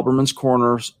from Kelberman's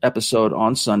Corners episode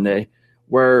on Sunday,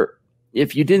 where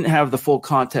if you didn't have the full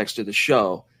context of the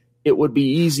show, it would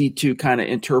be easy to kind of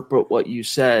interpret what you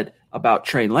said about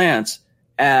Trey Lance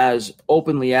as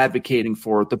openly advocating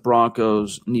for the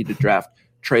Broncos need to draft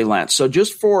Trey Lance. So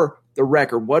just for the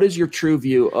record, what is your true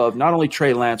view of not only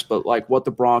Trey Lance, but like what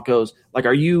the Broncos, like,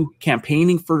 are you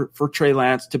campaigning for Trey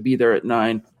Lance to be there at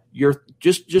 9? You're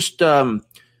just set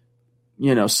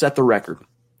the record.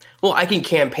 Well, I can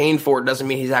campaign for it. Doesn't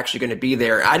mean he's actually going to be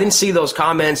there. I didn't see those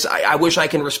comments. I wish I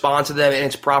can respond to them in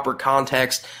its proper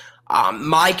context.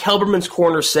 My Kelberman's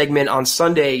Corner segment on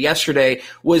yesterday,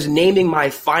 was naming my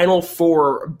final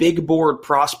 4 big board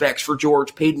prospects for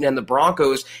George Paton and the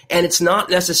Broncos, and it's not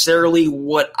necessarily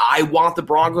what I want the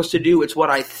Broncos to do. It's what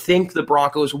I think the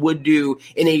Broncos would do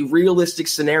in a realistic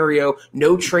scenario,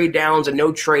 no trade downs and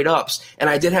no trade ups. And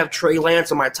I did have Trey Lance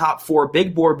on my top 4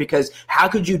 big board because how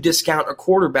could you discount a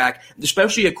quarterback,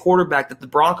 especially a quarterback that the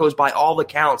Broncos, by all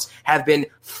accounts, have been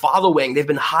following. They've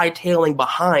been hightailing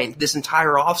behind this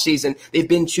entire offseason. They've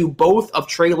been to both of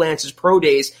Trey Lance's pro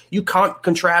days. You can't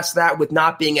contrast that with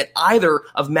not being at either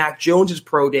of Mac Jones's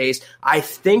pro days. I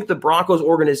think the Broncos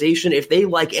organization, if they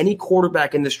like any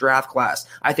quarterback in this draft class,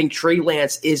 I think Trey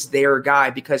Lance is their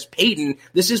guy because Peyton,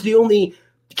 this is the only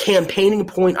campaigning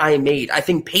point I made. I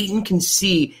think Peyton can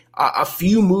see a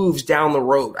few moves down the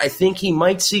road. I think he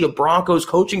might see a Broncos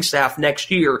coaching staff next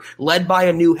year led by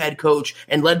a new head coach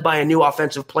and led by a new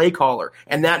offensive play caller.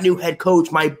 And that new head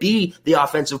coach might be the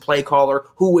offensive play caller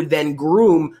who would then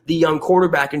groom the young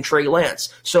quarterback in Trey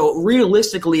Lance. So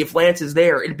realistically, if Lance is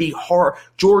there, it'd be hard.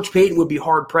 George Paton would be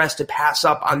hard pressed to pass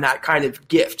up on that kind of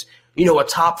gift. A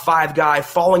top 5 guy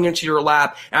falling into your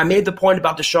lap. And I made the point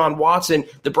about Deshaun Watson.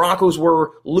 The Broncos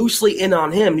were loosely in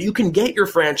on him. You can get your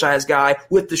franchise guy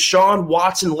with Deshaun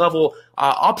Watson level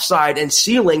upside and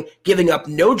ceiling, giving up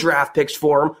no draft picks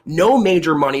for him, no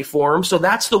major money for him. So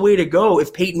that's the way to go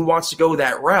if Peyton wants to go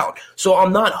that route. So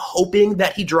I'm not hoping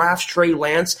that he drafts Trey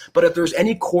Lance, but if there's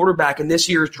any quarterback in this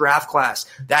year's draft class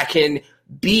that can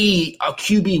be a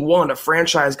QB1, a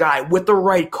franchise guy with the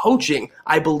right coaching.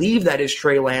 I believe that is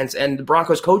Trey Lance, and the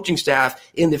Broncos coaching staff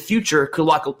in the future could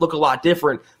look a lot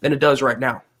different than it does right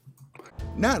now.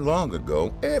 Not long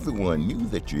ago, everyone knew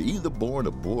that you're either born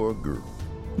a boy or girl.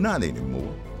 Not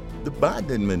anymore. The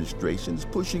Biden administration is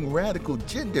pushing radical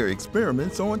gender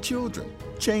experiments on children,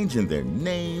 changing their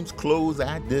names, clothes,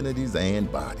 identities,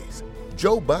 and bodies.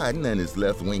 Joe Biden and his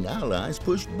left-wing allies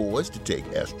push boys to take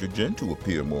estrogen to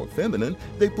appear more feminine.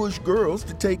 They push girls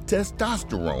to take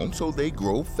testosterone so they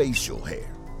grow facial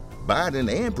hair.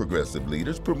 Biden and progressive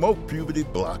leaders promote puberty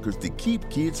blockers to keep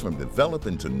kids from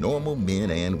developing to normal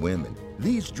men and women.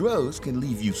 These drugs can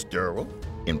leave you sterile,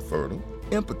 infertile,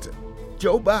 impotent.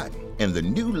 Joe Biden and the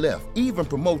new left even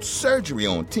promote surgery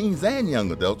on teens and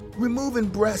young adults, removing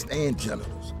breasts and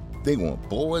genitals. They want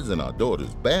boys in our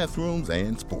daughters' bathrooms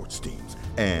and sports teams.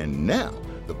 And now,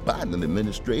 the Biden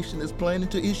administration is planning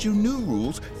to issue new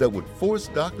rules that would force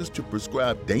doctors to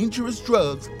prescribe dangerous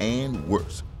drugs and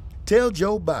worse. Tell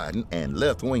Joe Biden and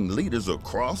left-wing leaders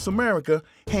across America,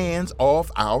 hands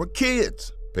off our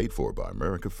kids. Paid for by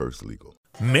America First Legal.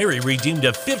 Mary redeemed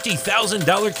a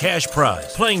 $50,000 cash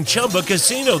prize playing Chumba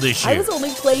Casino this year. I was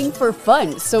only playing for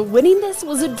fun, so winning this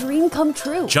was a dream come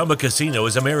true. Chumba Casino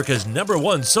is America's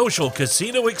 #1 social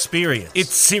casino experience.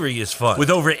 It's serious fun. With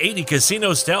over 80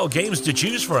 casino-style games to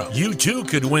choose from, you too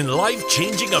could win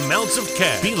life-changing amounts of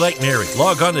cash. Be like Mary.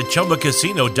 Log on to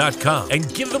ChumbaCasino.com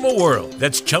and give them a whirl.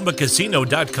 That's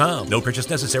ChumbaCasino.com. No purchase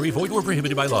necessary. Void or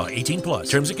prohibited by law. 18+.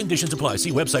 Terms and conditions apply.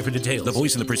 See website for details. The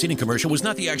voice in the preceding commercial was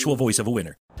not the actual voice of a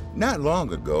winner. Not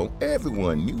long ago,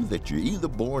 everyone knew that you're either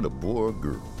born a boy or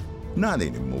girl. Not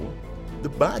anymore. The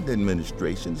Biden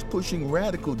administration is pushing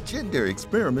radical gender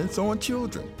experiments on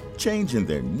children, changing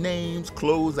their names,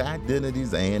 clothes,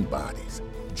 identities, and bodies.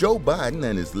 Joe Biden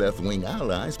and his left-wing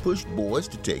allies push boys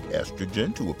to take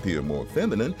estrogen to appear more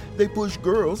feminine. They push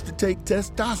girls to take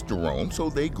testosterone so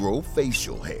they grow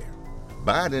facial hair.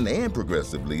 Biden and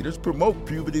progressive leaders promote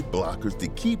puberty blockers to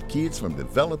keep kids from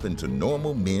developing to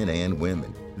normal men and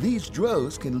women. These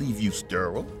drugs can leave you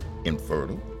sterile,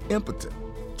 infertile, impotent.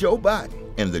 Joe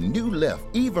Biden and the new left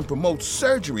even promote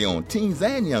surgery on teens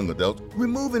and young adults,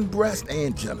 removing breasts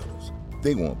and genitals.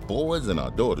 They want boys in our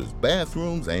daughters'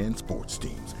 bathrooms and sports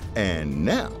teams. And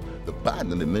now, the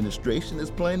Biden administration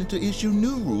is planning to issue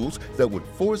new rules that would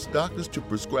force doctors to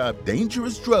prescribe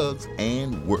dangerous drugs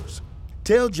and worse.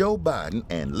 Tell Joe Biden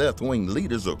and left-wing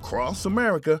leaders across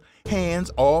America, hands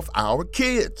off our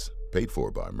kids. Paid for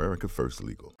by America First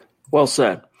Legal. Well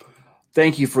said.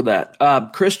 Thank you for that.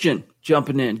 Christian,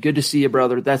 jumping in. Good to see you,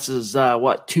 brother. That's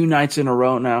 2 nights in a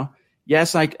row now.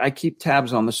 Yes, I keep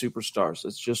tabs on the superstars.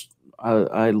 It's just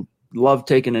I love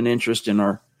taking an interest in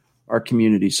our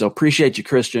community. So appreciate you,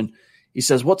 Christian. He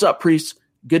says, what's up, Priest?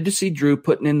 Good to see Drew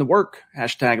putting in the work.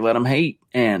 Hashtag let him hate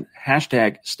and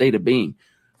hashtag state of being.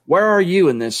 Where are you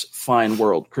in this fine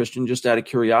world, Christian, just out of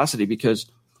curiosity, because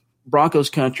Broncos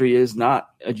country is not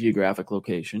a geographic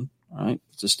location, all right?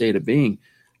 It's a state of being.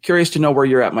 Curious to know where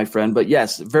you're at, my friend. But,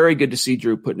 yes, very good to see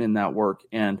Drew putting in that work.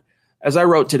 And as I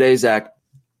wrote today, Zach,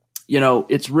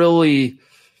 it's really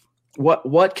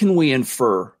what can we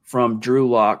infer from Drew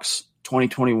Lock's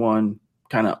 2021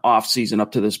 kind of offseason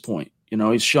up to this point?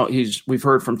 We've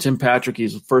heard from Tim Patrick,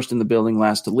 he's first in the building,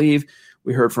 last to leave.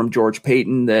 We heard from George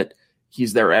Paton that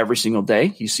he's there every single day.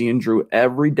 He's seeing Drew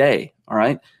every day, all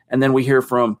right? And then we hear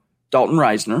from Dalton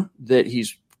Reisner that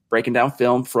he's breaking down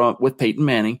film with Peyton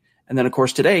Manning. And then, of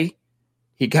course, today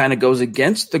he kind of goes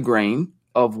against the grain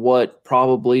of what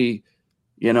probably,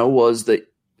 was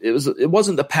it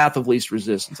wasn't the path of least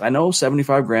resistance. I know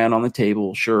 $75,000 on the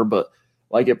table, sure, but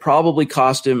it probably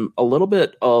cost him a little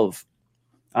bit of,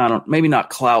 maybe not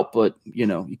clout, but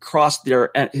he crossed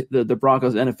the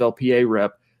Broncos NFLPA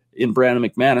rep in Brandon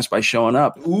McManus by showing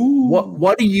up. Ooh.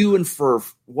 What do you infer?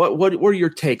 What are your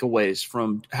takeaways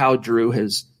from how Drew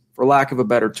has, for lack of a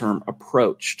better term,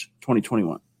 approached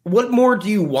 2021? What more do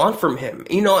you want from him?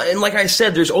 And like I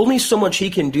said, there's only so much he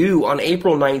can do on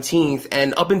April 19th.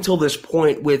 And up until this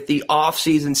point, with the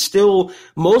offseason still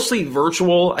mostly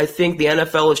virtual, I think the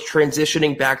NFL is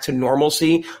transitioning back to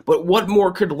normalcy. But what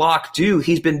more could Locke do?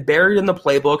 He's been buried in the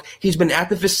playbook. He's been at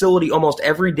the facility almost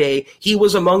every day. He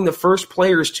was among the first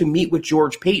players to meet with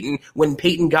George Paton when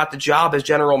Paton got the job as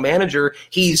general manager.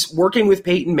 He's working with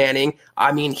Peyton Manning.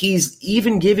 I mean, he's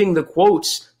even giving the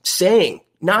quotes saying,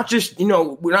 not just,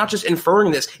 we're not just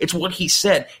inferring this. It's what he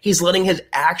said. He's letting his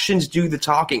actions do the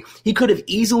talking. He could have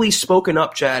easily spoken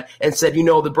up, Chad, and said,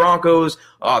 the Broncos,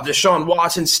 Deshaun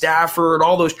Watson, Stafford,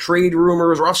 all those trade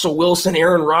rumors, Russell Wilson,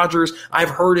 Aaron Rodgers,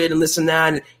 I've heard it and this and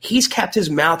that. And he's kept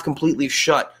his mouth completely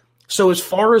shut. So as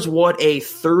far as what a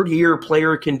third-year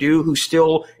player can do who's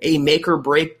still a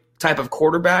make-or-break type of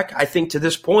quarterback, I think to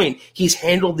this point, he's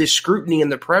handled this scrutiny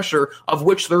and the pressure, of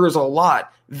which there is a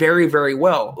lot, very, very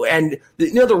well. And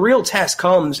the real test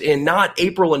comes in not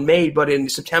April and May, but in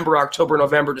September, October,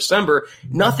 November, December.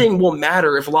 Nothing will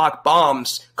matter if Locke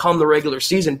bombs come the regular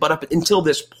season. But up until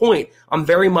this point, I'm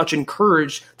very much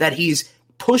encouraged that he's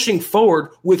pushing forward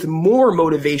with more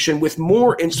motivation, with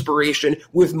more inspiration,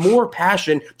 with more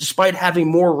passion, despite having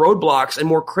more roadblocks and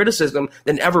more criticism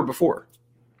than ever before.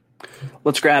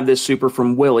 Let's grab this super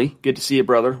from Willie. Good to see you,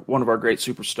 brother. One of our great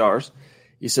superstars.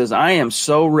 He says, I am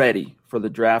so ready for the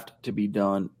draft to be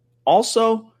done.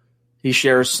 Also, he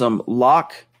shares some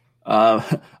Locke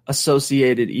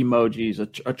associated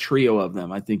emojis, a trio of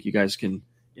them. I think you guys can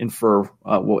infer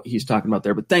what he's talking about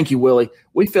there. But thank you, Willie.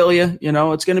 We feel you. You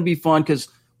know, it's going to be fun because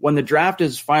when the draft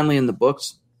is finally in the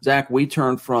books, Zach, we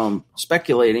turn from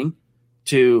speculating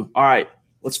to, all right,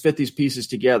 let's fit these pieces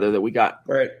together that we got.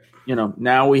 Right. You know,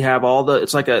 now we have all the,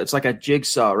 it's like a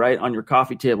jigsaw, right, on your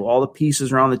coffee table. All the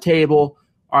pieces are on the table.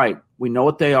 All right, we know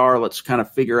what they are. Let's kind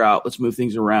of figure out, let's move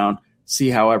things around, see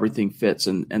how everything fits.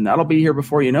 And that'll be here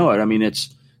before you know it. I mean,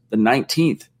 it's the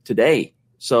 19th today.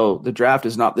 So the draft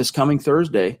is not this coming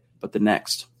Thursday, but the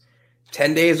next.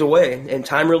 10 days away, and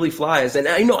time really flies. And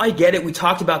I get it. We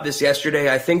talked about this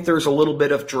yesterday. I think there's a little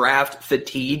bit of draft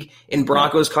fatigue in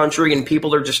Broncos country, and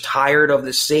people are just tired of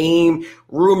the same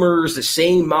rumors, the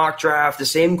same mock draft, the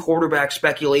same quarterback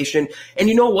speculation. And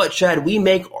you know what, Chad? We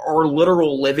make our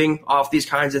literal living off these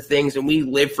kinds of things, and we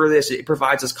live for this. It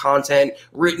provides us content,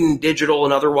 written, digital,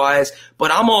 and otherwise.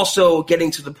 But I'm also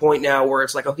getting to the point now where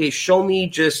it's like, okay, show me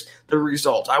just the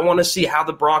result. I want to see how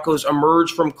the Broncos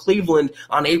emerge from Cleveland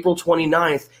on April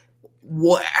 29th.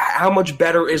 How much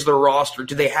better is their roster?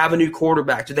 Do they have a new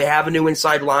quarterback? Do they have a new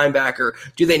inside linebacker?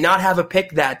 Do they not have a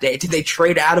pick that day? Did they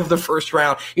trade out of the first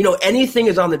round? Anything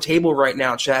is on the table right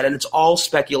now, Chad, and it's all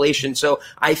speculation. So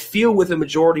I feel with the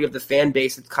majority of the fan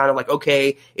base, it's kind of like,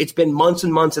 okay, it's been months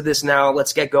and months of this now.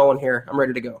 Let's get going here. I'm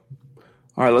ready to go.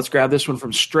 All right, let's grab this one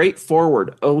from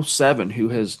Straightforward 07, who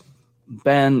has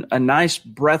been a nice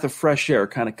breath of fresh air,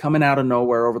 kind of coming out of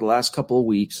nowhere over the last couple of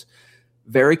weeks.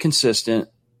 Very consistent,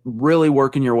 really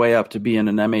working your way up to being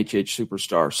an MHH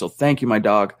superstar. So thank you, my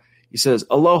dog. He says,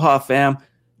 aloha, fam.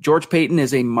 George Paton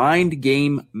is a mind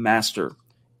game master.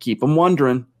 Keep him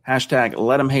wondering. Hashtag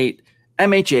let him hate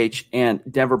MHH and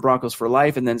Denver Broncos for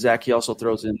life. And then Zach, he also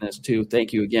throws in this too.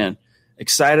 Thank you again.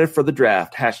 Excited for the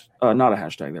draft. Not a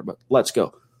hashtag there, but let's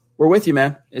go. We're with you,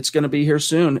 man. It's going to be here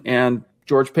soon. And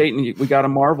George Paton, we got to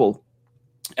marvel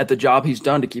at the job he's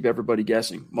done to keep everybody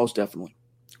guessing. Most definitely.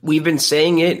 We've been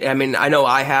saying it. I mean, I know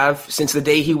I have since the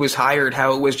day he was hired,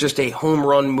 how it was just a home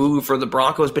run move for the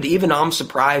Broncos. But even I'm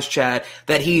surprised, Chad,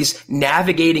 that he's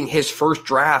navigating his first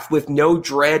draft with no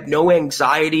dread, no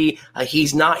anxiety. He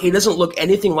doesn't look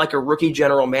anything like a rookie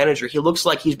general manager. He looks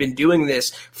like he's been doing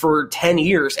this for 10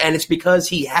 years. And it's because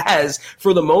he has,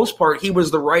 for the most part, he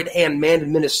was the right-hand man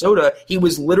in Minnesota. He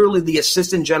was literally the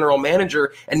assistant general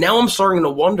manager. And now I'm starting to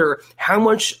wonder how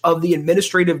much of the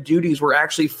administrative duties were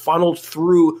actually funneled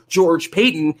through George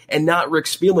Paton and not Rick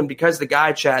Spielman, because the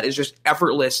guy, Chad, is just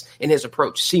effortless in his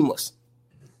approach, seamless.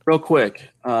 Real quick,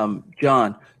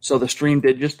 John, so the stream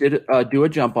did do a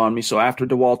jump on me. So after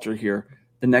DeWalter here,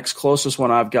 the next closest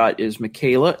one I've got is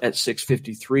Michaela at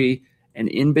 6:53, and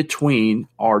in between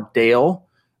are Dale,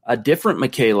 a different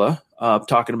Michaela,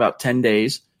 talking about 10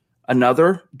 days,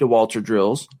 another DeWalter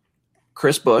Drills,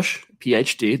 Chris Bush,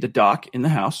 PhD, the doc in the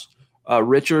house,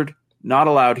 Richard, not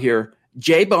allowed here,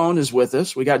 J-Bone is with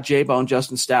us. We got J-Bone,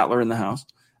 Justin Statler in the house.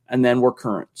 And then we're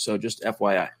current. So just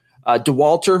FYI.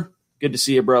 DeWalter, good to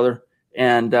see you, brother.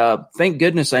 And thank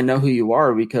goodness I know who you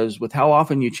are, because with how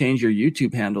often you change your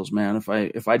YouTube handles, man,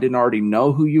 if I didn't already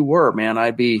know who you were, man,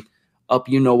 I'd be up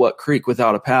you-know-what creek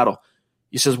without a paddle.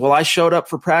 He says, well, I showed up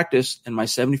for practice and my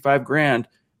 $75,000,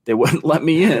 they wouldn't let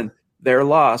me in. Their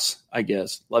loss, I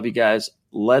guess. Love you guys.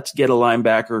 Let's get a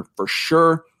linebacker for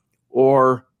sure,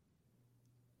 or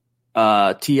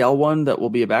TL one that will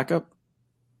be a backup.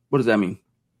 What does that mean?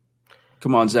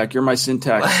 Come on, Zach, you're my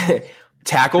syntax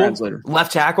tackle translator.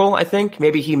 Left tackle, I think.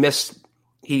 Maybe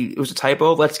it was a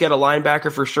typo. Let's get a linebacker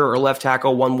for sure, or left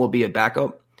tackle one will be a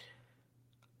backup.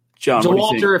 John, so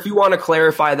Walter, if you want to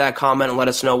clarify that comment and let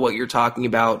us know what you're talking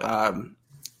about,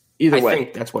 either way, I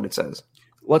think that's what it says.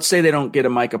 Let's say they don't get a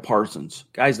Micah Parsons.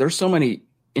 Guys, there's so many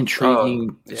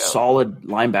intriguing, solid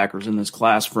linebackers in this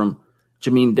class, from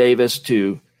Jamin Davis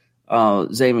to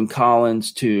Zayvon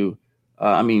Collins to,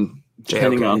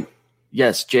 depending on,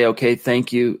 yes, JOK,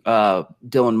 thank you.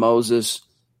 Dylan Moses.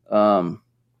 I'm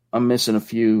missing a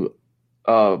few.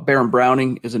 Baron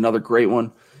Browning is another great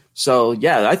one. So,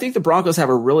 yeah, I think the Broncos have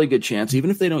a really good chance, even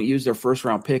if they don't use their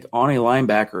first-round pick on a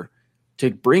linebacker,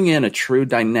 to bring in a true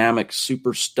dynamic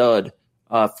super stud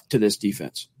to this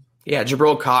defense. Yeah,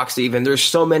 Jabril Cox even. There's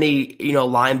so many,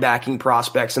 linebacking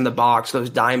prospects in the box, those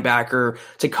dime backer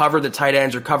to cover the tight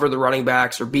ends or cover the running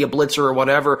backs or be a blitzer or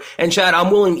whatever. And Chad,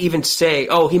 I'm willing to even say,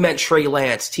 he meant Trey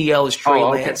Lance. TL is Trey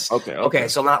Lance. Okay,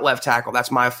 so not left tackle. That's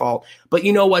my fault. But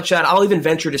you know what, Chad? I'll even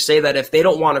venture to say that if they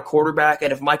don't want a quarterback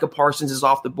and if Micah Parsons is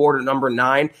off the board at number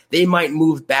 9, they might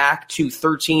move back to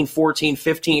 13, 14,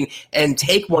 15 and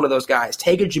take one of those guys.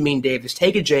 Take a Jamin Davis,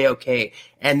 take a JOK.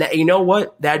 And that, you know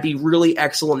what? That'd be really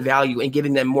excellent value in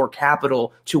giving them more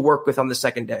capital to work with on the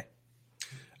second day.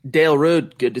 Dale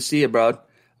Rude, good to see you, bro.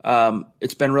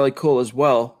 It's been really cool as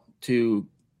well to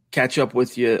catch up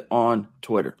with you on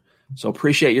Twitter. So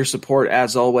appreciate your support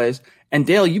as always. And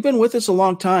Dale, you've been with us a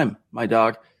long time, my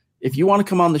dog. If you want to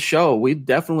come on the show, we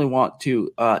definitely want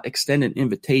to extend an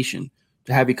invitation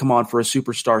to have you come on for a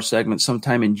superstar segment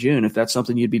sometime in June. If that's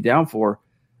something you'd be down for,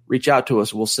 reach out to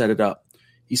us. We'll set it up.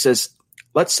 He says,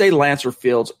 let's say Lance or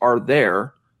Fields are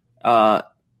there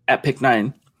at pick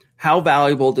 9. How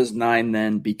valuable does 9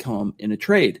 then become in a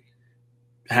trade?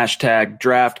 Hashtag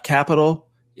draft capital.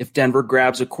 If Denver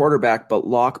grabs a quarterback but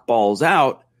Locke balls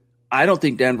out, I don't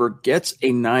think Denver gets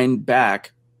a 9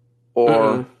 back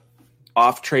or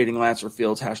off trading Lance or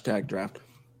Fields. Hashtag draft.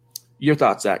 Your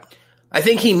thoughts, Zach? I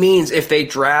think he means if they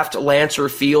draft Lance or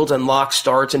Fields and Locke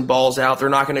starts and balls out, they're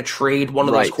not going to trade one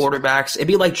of those quarterbacks. It'd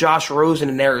be like Josh Rosen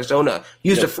in Arizona.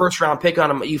 Used a first-round pick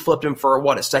on him. You flipped him for,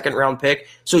 a second-round pick?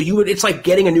 So it's like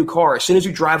getting a new car. As soon as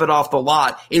you drive it off the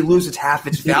lot, it loses half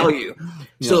its value.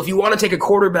 So if you want to take a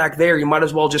quarterback there, you might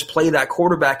as well just play that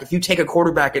quarterback. If you take a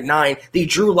quarterback at 9, the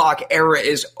Drew Lock era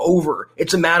is over.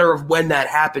 It's a matter of when that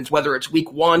happens, whether it's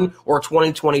week 1 or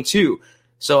 2022.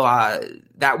 So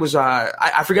that was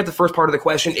I forget the first part of the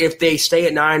question. If they stay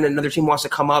at 9 and another team wants to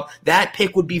come up, that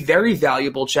pick would be very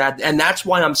valuable, Chad. And that's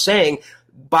why I'm saying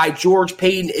by George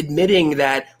Paton admitting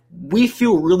that we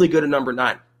feel really good at number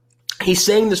 9. He's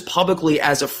saying this publicly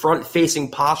as a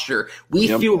front-facing posture. We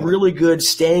feel really good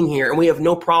staying here, and we have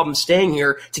no problem staying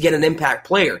here to get an impact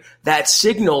player. That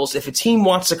signals if a team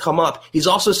wants to come up. He's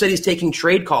also said he's taking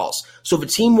trade calls. So if a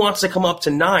team wants to come up to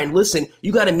 9, listen,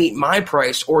 you got to meet my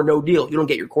price or no deal. You don't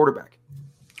get your quarterback.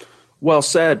 Well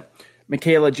said.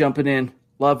 Michaela jumping in.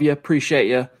 Love you. Appreciate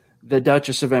you. The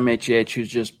Duchess of MHH, who's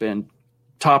just been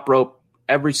top rope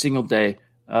every single day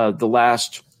the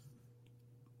last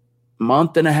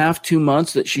month and a half, 2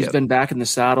 months that she's been back in the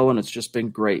saddle, and it's just been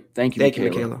great. Thank you,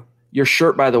 Michaela. Your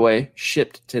shirt, by the way,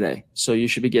 shipped today, so you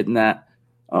should be getting that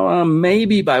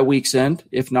maybe by week's end,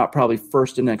 if not probably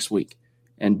first of next week.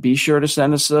 And be sure to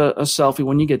send us a selfie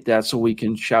when you get that so we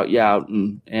can shout you out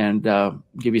and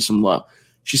give you some love.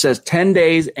 She says 10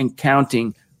 days and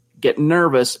counting. Get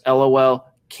nervous, LOL.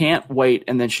 Can't wait.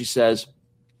 And then she says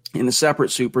in the separate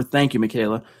super, thank you,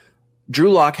 Michaela,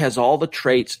 Drew Lock has all the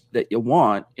traits that you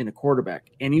want in a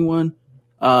quarterback. Anyone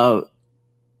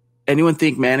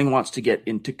think Manning wants to get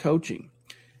into coaching?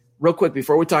 Real quick,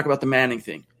 before we talk about the Manning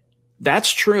thing,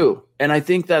 that's true. And I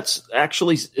think that's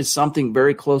actually is something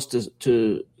very close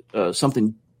to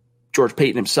something George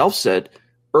Paton himself said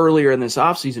earlier in this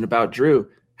offseason about Drew.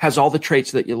 Has all the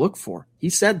traits that you look for. He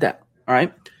said that, all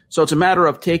right? So it's a matter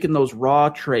of taking those raw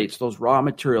traits, those raw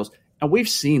materials, and we've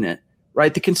seen it.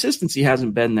 Right, the consistency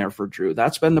hasn't been there for Drew.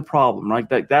 That's been the problem, right?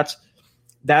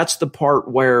 That's the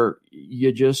part where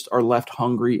you just are left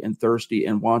hungry and thirsty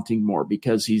and wanting more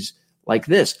because he's like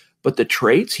this. But the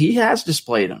traits, he has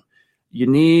displayed them. You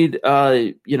need,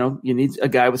 you need a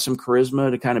guy with some charisma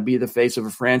to kind of be the face of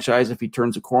a franchise if he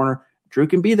turns a corner. Drew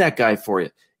can be that guy for you.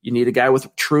 You need a guy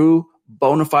with true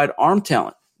bona fide arm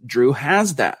talent. Drew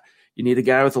has that. You need a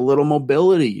guy with a little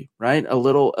mobility, right? A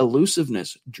little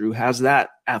elusiveness. Drew has that.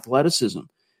 Athleticism.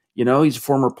 He's a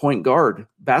former point guard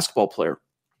basketball player.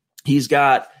 He's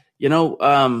got,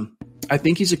 I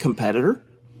think he's a competitor.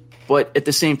 But at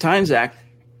the same time, Zach,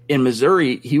 in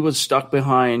Missouri, he was stuck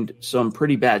behind some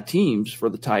pretty bad teams for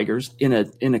the Tigers in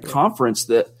a conference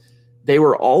that they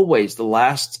were always the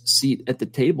last seat at the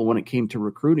table when it came to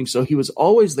recruiting. So he was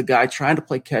always the guy trying to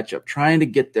play catch up, trying to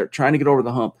get there, trying to get over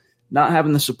the hump. Not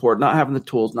having the support, not having the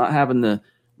tools, not having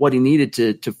what he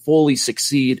needed to fully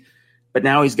succeed, but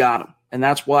now he's got them. And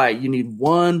that's why you need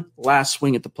one last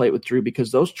swing at the plate with Drew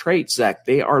because those traits, Zach,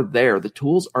 they are there. The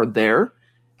tools are there.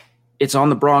 It's on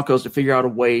the Broncos to figure out a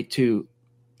way to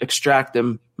extract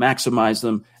them, maximize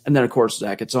them. And then, of course,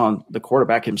 Zach, it's on the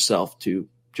quarterback himself to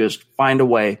just find a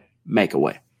way, make a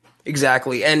way.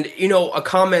 Exactly. And, a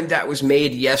comment that was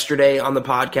made yesterday on the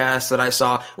podcast that I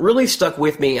saw really stuck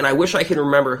with me, and I wish I could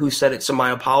remember who said it, so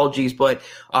my apologies, but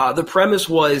the premise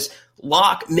was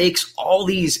Locke makes all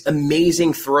these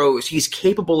amazing throws. He's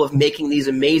capable of making these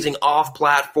amazing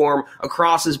off-platform,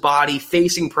 across his body,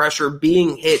 facing pressure,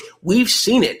 being hit. We've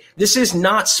seen it. This is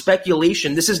not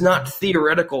speculation. This is not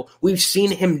theoretical. We've seen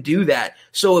him do that.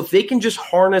 So if they can just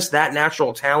harness that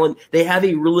natural talent, they have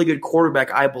a really good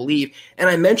quarterback, I believe. And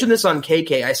I mentioned this on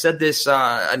KK. I said this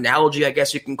analogy, I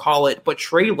guess you can call it, but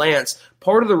Trey Lance,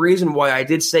 part of the reason why I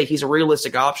did say he's a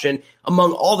realistic option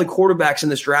among all the quarterbacks in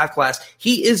this draft class,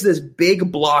 he is this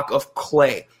big block of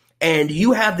clay. And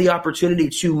you have the opportunity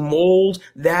to mold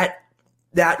that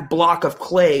block of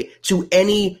clay to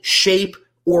any shape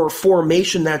or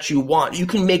formation that you want. You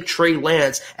can make Trey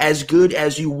Lance as good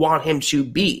as you want him to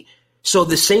be. So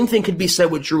the same thing could be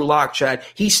said with Drew Lock, Chad.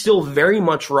 He's still very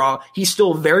much raw. He's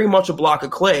still very much a block of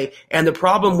clay. And the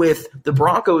problem with the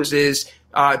Broncos is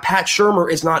Pat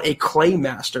Shurmur is not a clay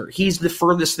master. He's the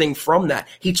furthest thing from that.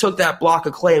 He took that block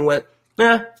of clay and went,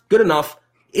 good enough.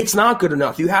 It's not good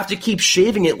enough. You have to keep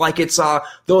shaving it like it's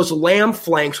those lamb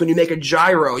flanks when you make a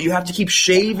gyro. You have to keep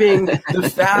shaving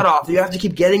the fat off. You have to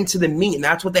keep getting to the meat, and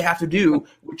that's what they have to do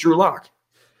with Drew Lock.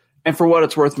 And for what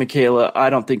it's worth, Michaela, I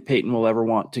don't think Peyton will ever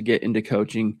want to get into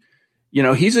coaching.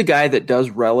 He's a guy that does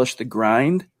relish the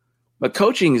grind, but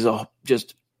coaching is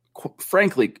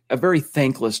frankly, a very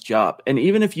thankless job. And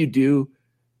even if you do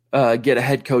get a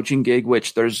head coaching gig,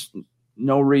 which there's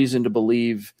no reason to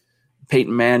believe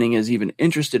Peyton Manning is even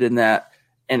interested in that.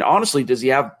 And honestly, does he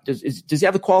have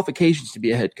the qualifications to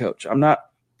be a head coach? I'm not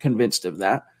convinced of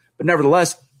that. But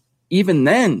nevertheless, even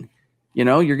then, you're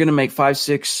going to make 5,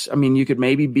 6. I mean, you could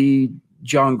maybe be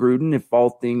John Gruden if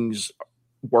all things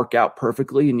work out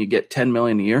perfectly and you get $10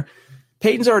 million a year.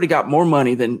 Peyton's already got more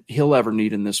money than he'll ever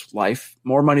need in this life,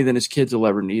 more money than his kids will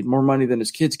ever need, more money than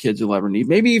his kids' kids will ever need,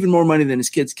 maybe even more money than his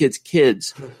kids'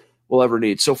 kids will ever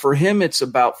need. So for him, it's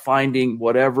about finding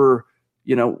whatever,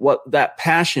 what that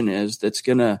passion is that's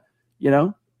going to,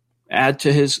 add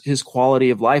to his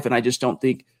quality of life. And I just don't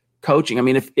think coaching, I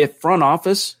mean, if front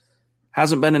office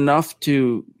hasn't been enough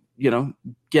to,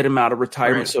 get him out of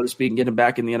retirement, so to speak, and get him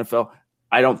back in the NFL,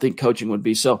 I don't think coaching would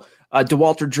be. So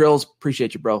DeWalter Drills,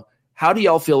 appreciate you, bro. How do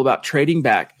y'all feel about trading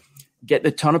back, getting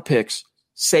a ton of picks,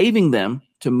 saving them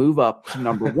to move up to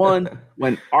number 1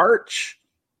 when Arch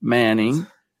Manning,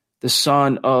 the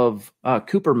son of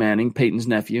Cooper Manning, Peyton's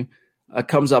nephew,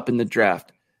 comes up in the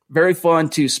draft? Very fun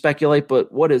to speculate,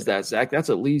 but what is that, Zach?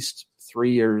 That's at least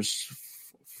 3 years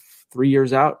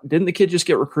out. Didn't the kid just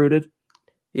get recruited?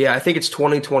 Yeah, I think it's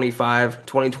 2025,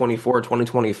 2024,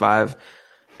 2025.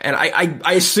 And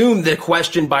I assume the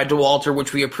question by DeWalter,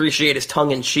 which we appreciate, is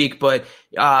tongue-in-cheek, but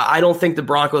I don't think the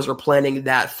Broncos are planning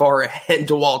that far ahead,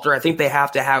 DeWalter. I think they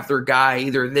have to have their guy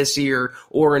either this year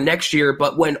or next year.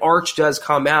 But when Arch does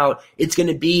come out, it's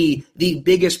going to be the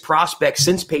biggest prospect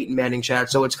since Peyton Manning,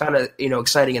 Chad. So it's kind of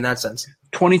exciting in that sense.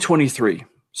 2023.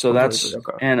 So that's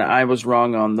okay. And I was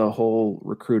wrong on the whole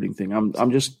recruiting thing.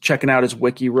 I'm just checking out his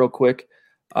wiki real quick,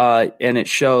 and it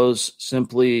shows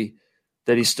simply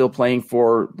that he's still playing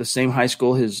for the same high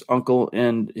school his uncle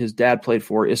and his dad played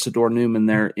for, Isidore Newman,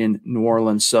 there in New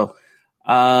Orleans. So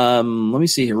let me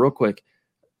see here real quick.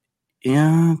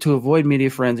 Yeah, to avoid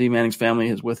media frenzy, Manning's family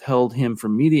has withheld him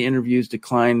from media interviews,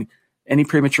 declined any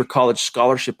premature college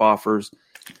scholarship offers.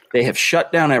 They have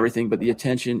shut down everything, but the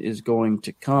attention is going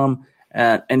to come.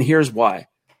 And here's why.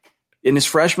 In his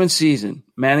freshman season,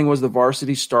 Manning was the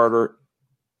varsity starter,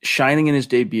 shining in his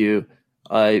debut.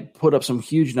 Put up some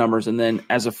huge numbers, and then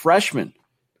as a freshman,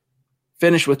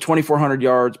 finished with 2,400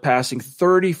 yards, passing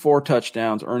 34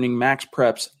 touchdowns, earning Max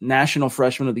Prep's National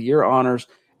Freshman of the Year honors,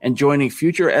 and joining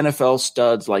future NFL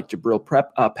studs like Jabril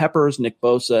Peppers, Nick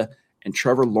Bosa, and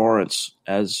Trevor Lawrence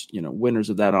as winners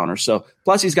of that honor. So,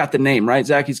 plus he's got the name, right,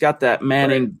 Zach? He's got that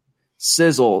Manning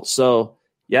sizzle. So,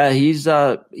 yeah, he's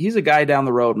a guy down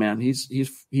the road, man. He's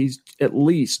at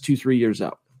least 2-3 years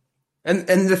out. And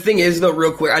the thing is, though,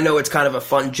 real quick, I know it's kind of a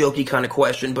fun, jokey kind of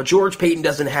question, but George Paton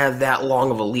doesn't have that long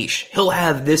of a leash. He'll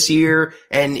have this year,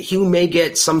 and he may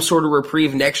get some sort of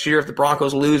reprieve next year if the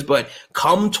Broncos lose, but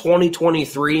come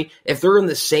 2023, if they're in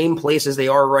the same place as they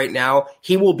are right now,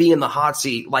 he will be in the hot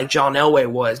seat like John Elway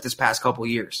was this past couple of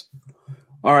years.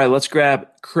 All right, let's grab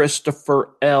Christopher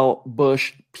L.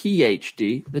 Bush,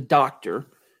 Ph.D. The doctor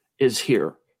is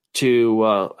here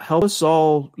to help us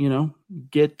all,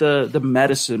 get the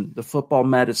medicine, the football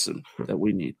medicine that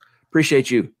we need. Appreciate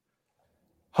you.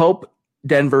 Hope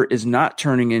Denver is not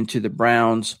turning into the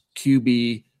Browns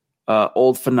QB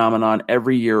old phenomenon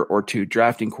every year or two,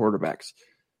 drafting quarterbacks.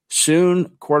 Soon,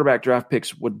 quarterback draft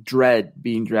picks would dread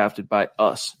being drafted by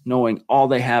us, knowing all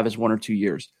they have is 1 or 2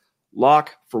 years.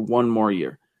 Lock for 1 more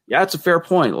year. Yeah, that's a fair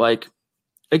point. Like,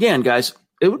 again, guys,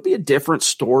 it would be a different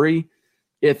story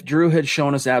if Drew had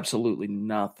shown us absolutely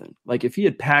nothing. Like, if he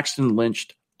had Paxton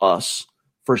Lynched us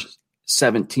for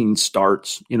 17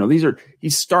 starts, he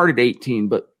started 18,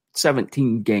 but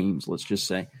 17 games, let's just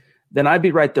say, then I'd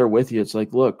be right there with you. It's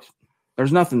like, look,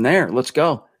 there's nothing there. Let's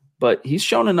go. But he's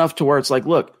shown enough to where it's like,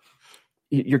 look,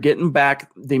 you're getting back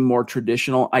the more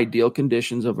traditional ideal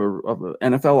conditions of a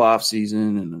NFL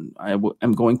offseason, and I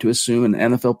am going to assume an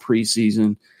NFL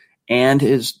preseason, and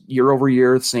his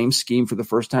year-over-year same scheme for the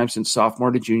first time since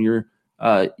sophomore to junior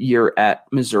year at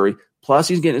Missouri. Plus,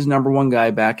 he's getting his number 1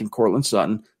 guy back in Cortland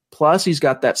Sutton. Plus, he's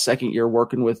got that third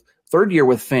year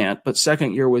with Fant, but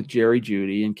second year with Jerry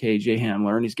Jeudy and KJ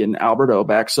Hamler, and he's getting Albert O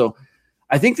back. So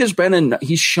I think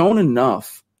he's shown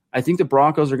enough. I think the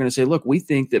Broncos are going to say, look, we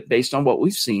think that based on what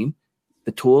we've seen,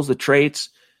 the tools, the traits,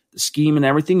 the scheme, and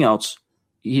everything else,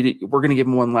 we're going to give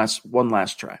him one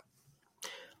last try.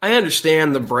 I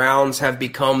understand the Browns have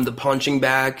become the punching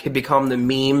bag, have become the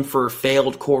meme for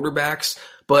failed quarterbacks,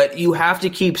 but you have to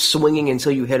keep swinging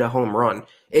until you hit a home run.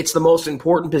 It's the most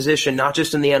important position, not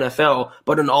just in the NFL,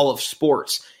 but in all of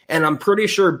sports. And I'm pretty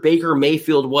sure Baker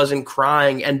Mayfield wasn't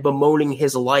crying and bemoaning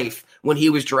his life when he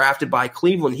was drafted by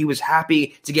Cleveland. He was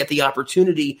happy to get the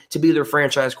opportunity to be their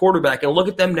franchise quarterback. And look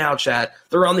at them now, Chad.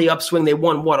 They're on the upswing. They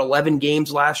won, 11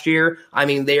 games last year? I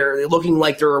mean, they're looking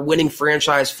like they're a winning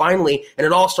franchise finally, and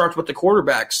it all starts with the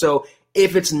quarterback. So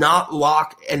if it's not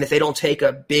locked and if they don't take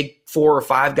a big 4 or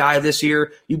 5 guy this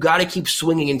year, you got to keep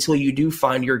swinging until you do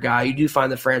find your guy. You do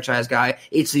find the franchise guy.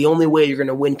 It's the only way you're going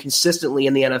to win consistently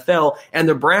in the NFL. And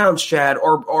the Browns, Chad,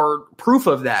 are proof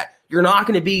of that. You're not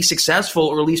going to be successful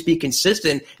or at least be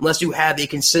consistent unless you have a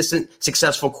consistent,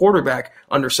 successful quarterback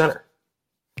under center.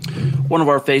 One of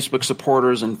our Facebook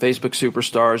supporters and Facebook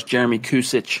superstars, Jeremy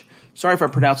Kusich. Sorry if I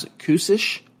pronounce it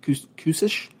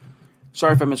Kusich.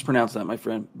 Sorry if I mispronounced that, my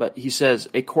friend. But he says,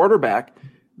 a quarterback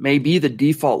may be the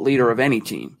default leader of any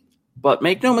team, but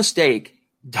make no mistake,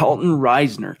 Dalton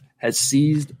Risner has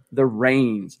seized the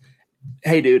reins.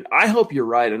 Hey, dude, I hope you're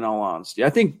right in all honesty. I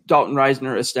think Dalton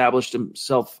Risner established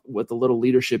himself with a little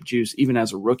leadership juice even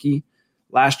as a rookie.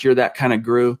 Last year, that kind of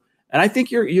grew. And I think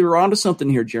you're onto something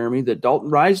here, Jeremy, that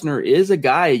Dalton Risner is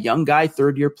a young guy,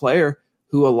 third-year player,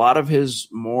 who a lot of his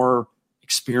more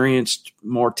experienced,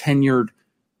 more tenured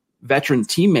veteran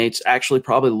teammates actually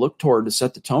probably look toward to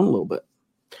set the tone a little bit.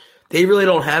 They really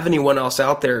don't have anyone else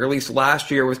out there, at least last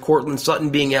year with Cortland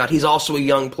Sutton being out. He's also a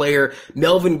young player.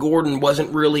 Melvin Gordon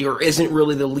wasn't really or isn't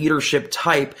really the leadership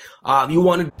type.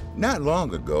 Not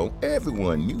long ago,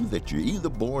 everyone knew that you're either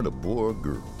born a boy or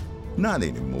girl. Not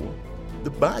anymore.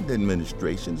 The Biden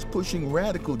administration is pushing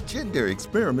radical gender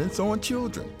experiments on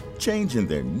children, changing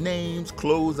their names,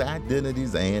 clothes,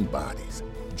 identities, and bodies.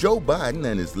 Joe Biden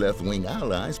and his left-wing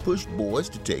allies push boys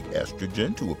to take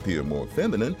estrogen to appear more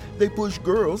feminine. They push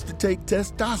girls to take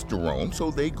testosterone so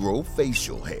they grow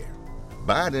facial hair.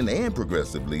 Biden and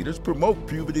progressive leaders promote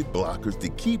puberty blockers to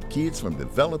keep kids from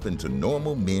developing to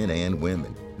normal men and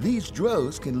women. These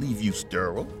drugs can leave you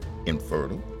sterile,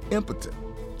 infertile, impotent.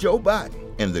 Joe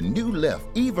Biden and the new left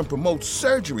even promote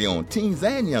surgery on teens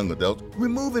and young adults,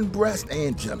 removing breasts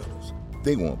and genitals.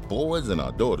 They want boys in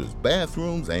our daughters'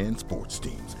 bathrooms and sports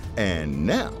teams. And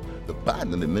now, the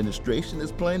Biden administration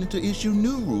is planning to issue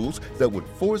new rules that would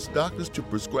force doctors to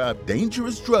prescribe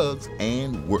dangerous drugs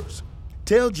and worse.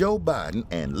 Tell Joe Biden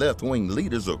and left-wing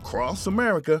leaders across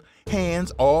America,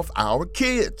 hands off our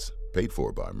kids. Paid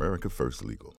for by America First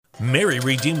Legal. Mary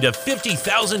redeemed a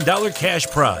 $50,000 cash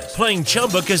prize playing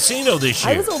Chumba Casino this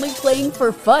year. I was only playing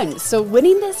for fun, so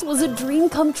winning this was a dream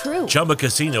come true. Chumba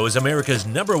Casino is America's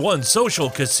 #1 social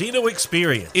casino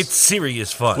experience. It's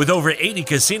serious fun. With over 80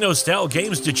 casino-style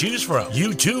games to choose from,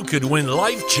 you too could win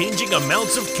life-changing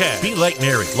amounts of cash. Be like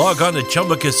Mary. Log on to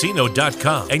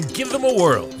ChumbaCasino.com and give them a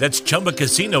whirl. That's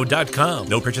ChumbaCasino.com.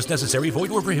 No purchase necessary.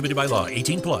 Void or prohibited by law.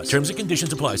 18+. Terms and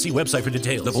conditions apply. See website for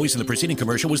details. The voice in the preceding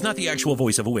commercial was not the actual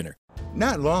voice of a winner.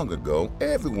 Not long ago,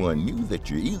 everyone knew that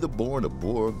you're either born a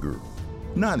boy or girl.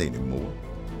 Not anymore.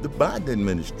 The Biden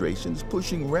administration is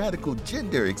pushing radical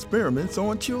gender experiments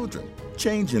on children,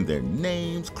 changing their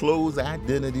names, clothes,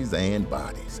 identities, and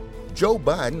bodies. Joe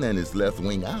Biden and his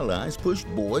left-wing allies push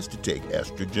boys to take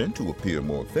estrogen to appear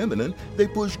more feminine. They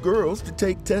push girls to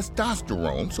take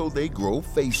testosterone so they grow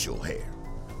facial hair.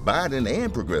 Biden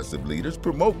and progressive leaders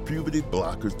promote puberty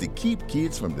blockers to keep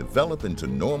kids from developing to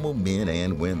normal men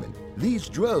and women. These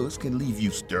drugs can leave you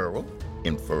sterile,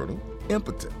 infertile,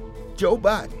 impotent. Joe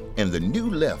Biden and the new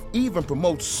left even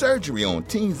promotes surgery on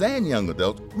teens and young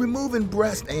adults, removing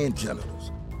breast and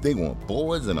genitals. They want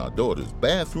boys in our daughters'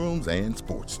 bathrooms and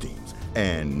sports teams.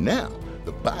 And now,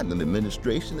 the Biden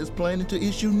administration is planning to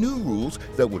issue new rules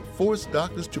that would force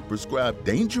doctors to prescribe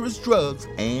dangerous drugs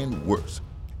and worse.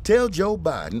 Tell Joe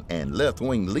Biden and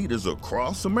left-wing leaders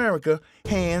across America,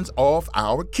 hands off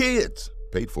our kids.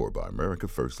 Paid for by America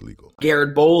First Legal.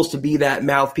 Garrett Bowles to be that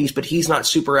mouthpiece, but he's not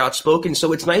super outspoken.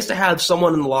 So it's nice to have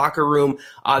someone in the locker room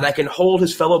that can hold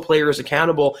his fellow players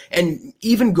accountable and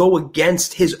even go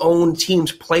against his own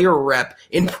team's player rep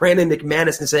in Brandon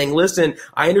McManus and saying, listen,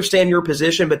 I understand your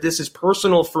position, but this is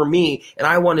personal for me, and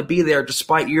I want to be there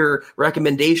despite your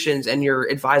recommendations and your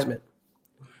advisement.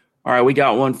 All right, we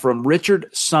got one from Richard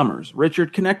Summers.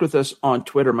 Richard, connect with us on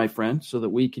Twitter, my friend, so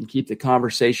that we can keep the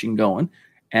conversation going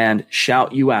and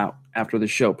shout you out after the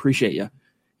show. Appreciate you.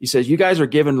 He says, you guys are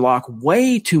giving Locke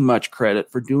way too much credit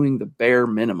for doing the bare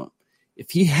minimum.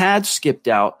 If he had skipped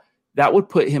out, that would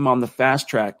put him on the fast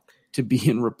track to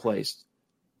being replaced.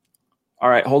 All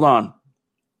right, hold on.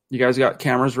 You guys got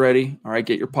cameras ready? All right,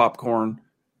 get your popcorn.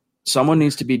 Someone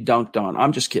needs to be dunked on.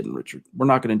 I'm just kidding, Richard. We're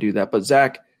not going to do that. But,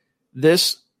 Zach,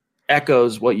 this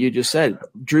echoes what you just said.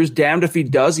 Drew's damned if he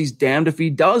does, he's damned if he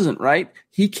doesn't, right?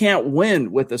 He can't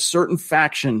win with a certain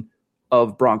faction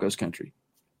of Broncos country.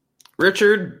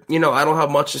 Richard, I don't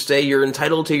have much to say. You're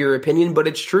entitled to your opinion, but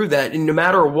it's true that no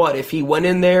matter what, if he went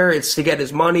in there, it's to get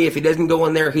his money. If he doesn't go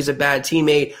in there, he's a bad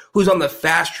teammate who's on the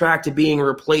fast track to being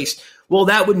replaced. Well,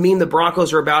 that would mean the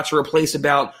Broncos are about to replace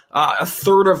about a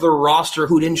third of the roster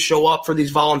who didn't show up for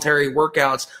these voluntary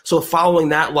workouts. So following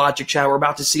that logic, Chad, we're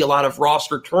about to see a lot of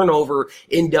roster turnover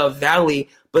in Dove Valley.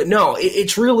 But no,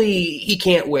 it's really he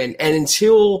can't win. And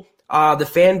until the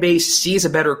fan base sees a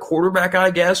better quarterback,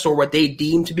 I guess, or what they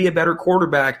deem to be a better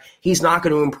quarterback, he's not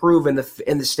going to improve in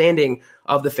the standing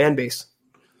of the fan base.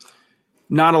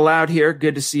 Not allowed here.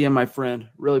 Good to see you, my friend.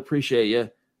 Really appreciate you.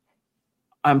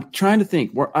 I'm trying to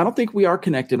think. I don't think we are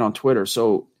connected on Twitter.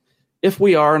 So if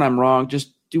we are and I'm wrong,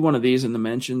 just do one of these in the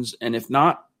mentions. And if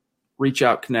not, reach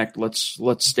out, connect. Let's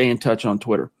stay in touch on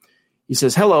Twitter. He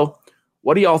says, hello.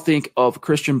 What do y'all think of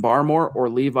Christian Barmore or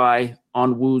Levi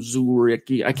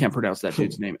Onwuzurike? I can't pronounce that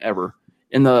dude's name ever.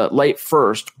 In the late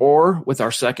first or with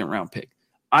our second round pick.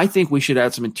 I think we should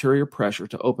add some interior pressure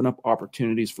to open up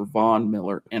opportunities for Von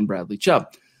Miller and Bradley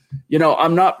Chubb.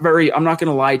 I'm not going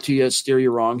to lie to you, steer you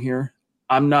wrong here.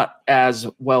 I'm not as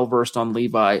well-versed on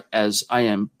Levi as I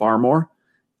am Barmore.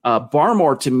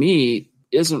 Barmore, to me,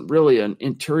 isn't really an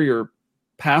interior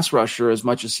pass rusher as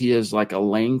much as he is like a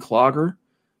lane clogger.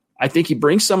 I think he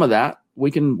brings some of that. We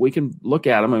can look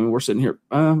at him. I mean, we're sitting here.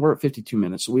 We're at 52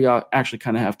 minutes, so we actually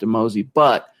kind of have to mosey.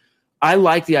 But I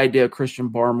like the idea of Christian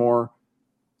Barmore,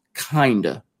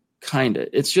 kinda.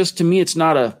 It's just, to me, it's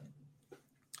not a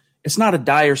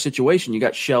dire situation. You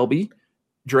got Shelby,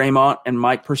 Draymond, and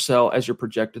Mike Purcell as your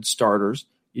projected starters.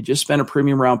 You just spent a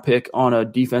premium round pick on a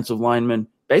defensive lineman,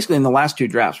 basically in the last two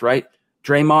drafts, right?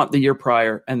 Draymond the year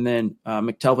prior, and then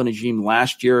McTelvin Agim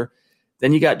last year.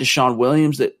 Then you got Deshaun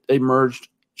Williams that emerged,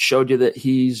 showed you that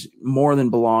he's more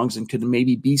than belongs and could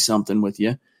maybe be something with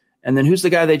you. And then who's the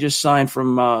guy they just signed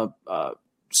from Shamar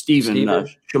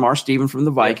Stephen from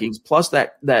the Vikings, plus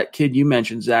that kid you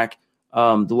mentioned, Zach,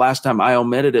 the last time I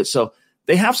omitted it. So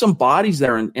they have some bodies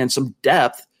there and some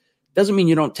depth. Doesn't mean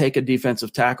you don't take a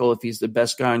defensive tackle if he's the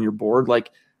best guy on your board. Like,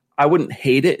 I wouldn't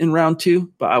hate it in round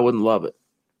 2, but I wouldn't love it.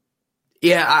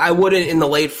 Yeah, I wouldn't in the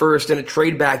late first in a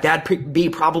trade back. That'd be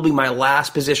probably my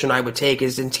last position I would take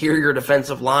is interior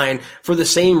defensive line for the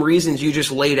same reasons you just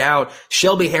laid out.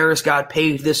 Shelby Harris got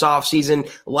paid this offseason.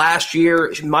 Last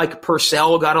year, Mike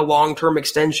Purcell got a long-term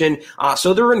extension.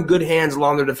 So they're in good hands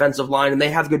along their defensive line, and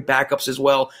they have good backups as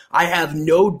well. I have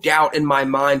no doubt in my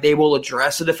mind they will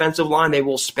address the defensive line. They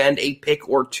will spend a pick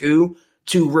or two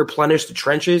to replenish the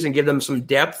trenches and give them some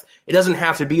depth. It doesn't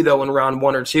have to be, though, in round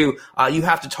 1 or 2. You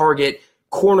have to target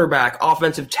cornerback,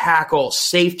 offensive tackle,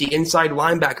 safety, inside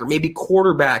linebacker, maybe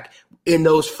quarterback in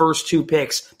those first 2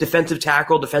 picks, defensive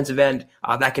tackle, defensive end,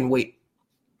 that can wait.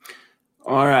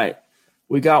 All right.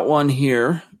 We got one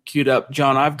here queued up.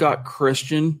 John, I've got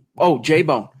Christian. Oh,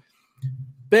 J-Bone.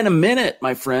 Been a minute,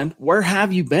 my friend. Where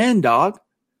have you been, dog?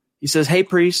 He says, hey,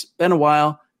 Priest, been a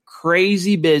while.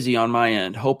 Crazy busy on my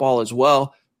end. Hope all is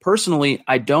well. Personally,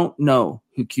 I don't know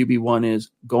who QB1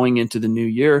 is going into the new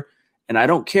year, and I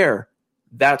don't care.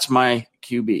 That's my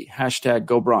QB. #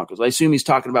 Go Broncos. I assume he's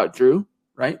talking about Drew,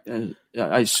 right?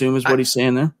 I assume is what he's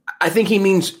saying there. I think he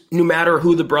means no matter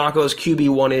who the Broncos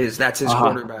QB1 is, that's his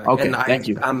quarterback. Okay, and thank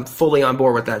you. I'm fully on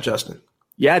board with that, Justin.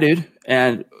 Yeah, dude.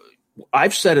 And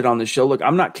I've said it on the show. Look,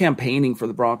 I'm not campaigning for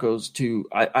the Broncos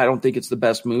I don't think it's the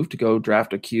best move to go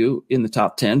draft a Q in the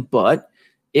top 10. But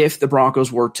if the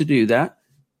Broncos were to do that,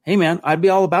 hey, man, I'd be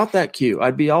all about that Q.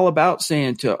 I'd be all about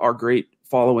saying to our great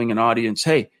following and audience,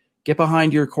 hey, get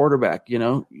behind your quarterback.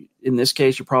 In this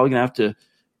case, you're probably going to have to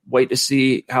wait to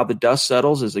see how the dust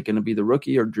settles. Is it going to be the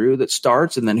rookie or Drew that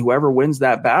starts? And then whoever wins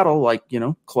that battle,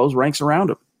 close ranks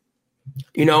around him.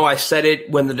 I said it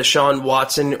when the Deshaun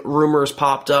Watson rumors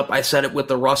popped up. I said it with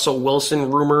the Russell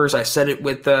Wilson rumors. I said it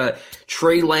with the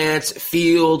Trey Lance,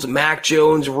 Fields, Mac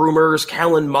Jones rumors,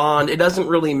 Kellen Mond. It doesn't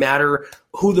really matter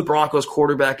who the Broncos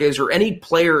quarterback is or any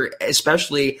player,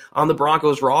 especially on the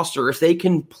Broncos roster. If they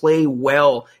can play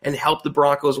well and help the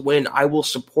Broncos win, I will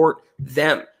support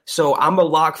them. So I'm a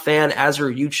Lock fan, as are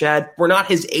you, Chad. We're not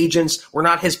his agents. We're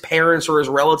not his parents or his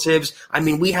relatives. I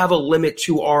mean, we have a limit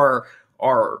to our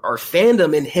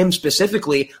fandom in him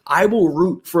specifically. I will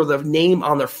root for the name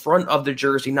on the front of the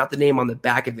jersey, not the name on the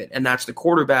back of it. And that's the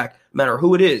quarterback. No matter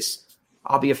who it is,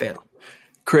 I'll be a fan.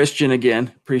 Christian,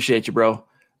 again, appreciate you, bro.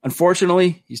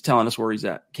 Unfortunately, he's telling us where he's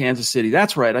at. Kansas City.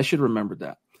 That's right. I should have remembered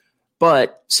that.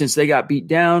 But since they got beat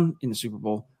down in the Super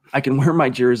Bowl, I can wear my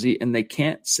jersey and they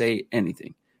can't say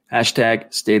anything.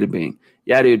 Hashtag state of being.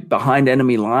 Yeah, dude, behind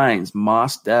enemy lines,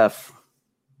 Mos Def.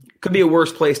 Could be a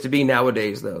worse place to be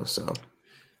nowadays, though. So,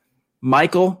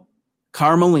 Michael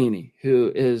Carmelini, who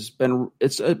it's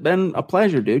been a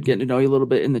pleasure, dude, getting to know you a little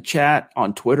bit in the chat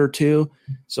on Twitter too.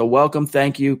 So welcome,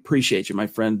 thank you, appreciate you, my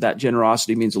friend. That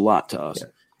generosity means a lot to us. Yeah,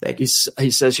 thank you.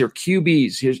 He says here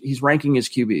QBs. He's ranking his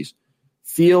QBs: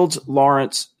 Fields,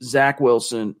 Lawrence, Zach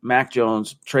Wilson, Mac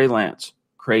Jones, Trey Lance.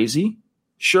 Crazy?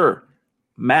 Sure.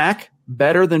 Mac,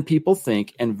 better than people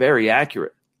think and very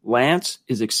accurate. Lance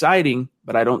is exciting,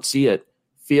 but I don't see it.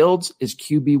 Fields is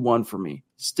QB1 for me.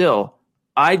 Still,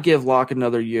 I'd give Locke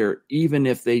another year, even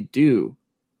if they do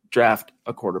draft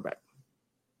a quarterback.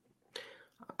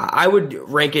 I would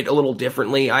rank it a little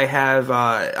differently.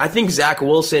 I think Zach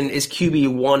Wilson is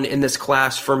QB1 in this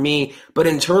class for me, but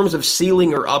in terms of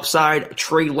ceiling or upside,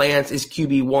 Trey Lance is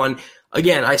QB1.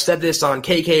 Again, I said this on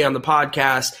KK on the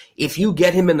podcast. If you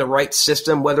get him in the right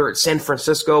system, whether it's San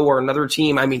Francisco or another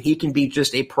team, I mean, he can be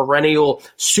just a perennial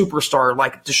superstar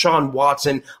like Deshaun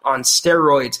Watson on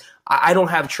steroids. I don't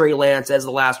have Trey Lance as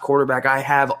the last quarterback. I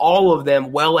have all of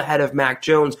them well ahead of Mac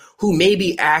Jones, who may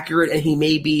be accurate and he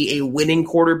may be a winning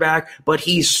quarterback, but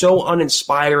he's so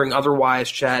uninspiring otherwise,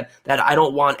 Chad, that I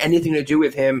don't want anything to do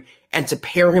with him. And to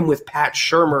pair him with Pat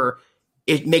Shurmur,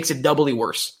 it makes it doubly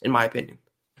worse, in my opinion.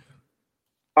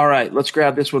 All right, let's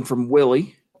grab this one from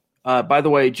Willie. By the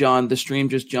way, John, the stream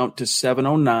just jumped to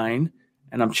 7:09,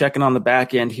 and I'm checking on the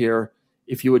back end here.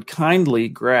 If you would kindly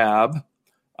grab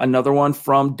another one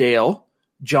from Dale,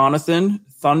 Jonathan,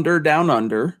 Thunder Down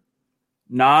Under,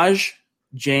 Naj,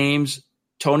 James,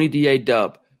 Tony D.A.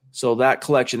 Dub. So that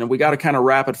collection. And we got to kind of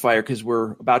rapid fire because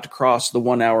we're about to cross the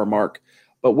 1 hour mark.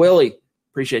 But Willie,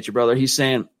 appreciate you, brother. He's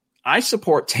saying, I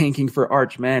support tanking for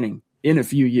Arch Manning in a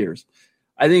few years.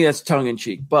 I think that's tongue in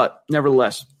cheek, but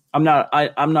nevertheless, I'm not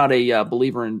a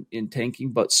believer in tanking,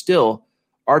 but still,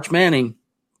 Arch Manning,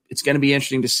 it's going to be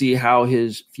interesting to see how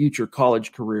his future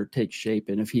college career takes shape.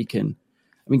 And if he can,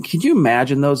 I mean, can you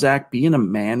imagine though, Zach, being a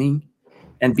Manning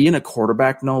and being a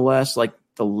quarterback, no less, like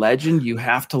the legend you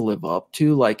have to live up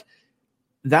to, like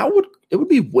it would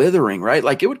be withering, right?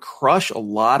 Like it would crush a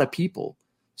lot of people.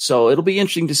 So it'll be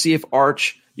interesting to see if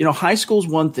Arch, high school's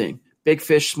one thing, big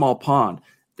fish, small pond.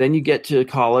 Then you get to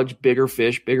college, bigger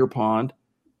fish, bigger pond.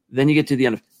 Then you get to the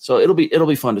end. So it'll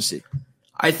be fun to see.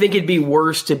 I think it'd be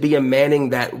worse to be a Manning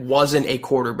that wasn't a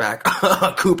quarterback.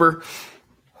 Cooper.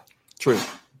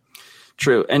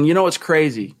 True. And you know what's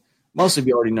crazy? Most of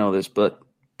you already know this, but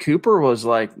Cooper was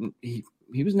like he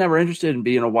was never interested in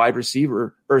being a wide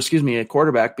receiver, or a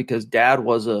quarterback, because dad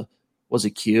was a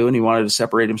Q and he wanted to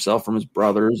separate himself from his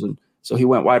brothers, and so he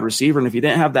went wide receiver. And if he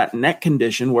didn't have that neck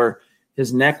condition where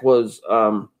his neck was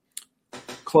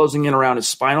closing in around his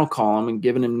spinal column and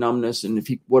giving him numbness, and if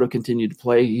he would have continued to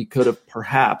play, he could have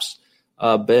perhaps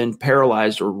been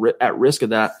paralyzed or at risk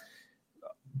of that.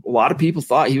 A lot of people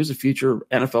thought he was a future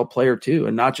NFL player too,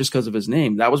 and not just because of his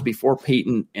name. That was before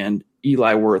Peyton and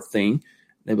Eli were a thing.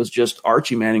 It was just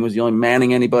Archie Manning was the only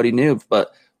Manning anybody knew.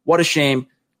 But what a shame.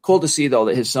 Cool to see, though,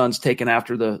 that his son's taken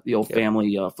after the old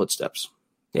family footsteps.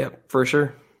 Yeah, for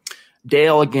sure.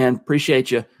 Dale, again,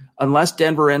 appreciate you. Unless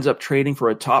Denver ends up trading for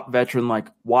a top veteran like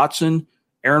Watson,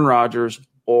 Aaron Rodgers,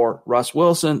 or Russ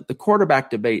Wilson, the quarterback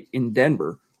debate in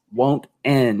Denver won't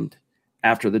end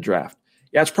after the draft.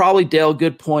 Yeah, it's probably, Dale,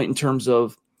 good point in terms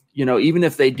of, even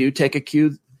if they do take a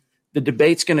Q, the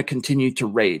debate's going to continue to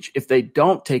rage. If they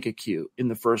don't take a Q in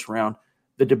the first round,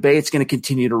 the debate's going to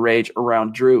continue to rage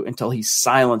around Drew until he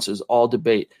silences all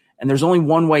debate. And there's only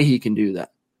one way he can do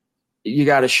that. You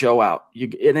got to show out.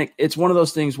 It's one of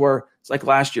those things where it's like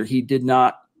last year, he did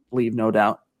not leave no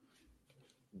doubt.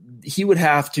 He would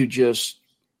have to just,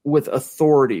 with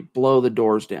authority, blow the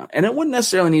doors down. And it wouldn't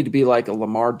necessarily need to be like a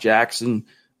Lamar Jackson,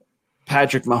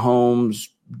 Patrick Mahomes,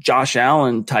 Josh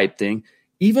Allen type thing.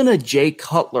 Even a Jay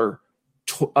Cutler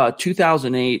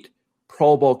 2008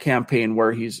 Pro Bowl campaign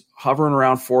where he's hovering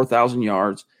around 4,000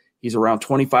 yards. He's around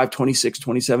 25, 26,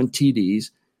 27 TDs.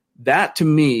 That, to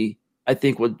me, I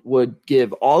think would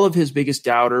give all of his biggest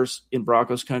doubters in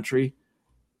Broncos country,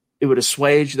 it would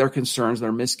assuage their concerns,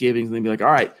 their misgivings, and they'd be like,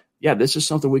 all right, yeah, this is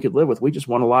something we could live with. We just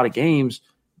won a lot of games.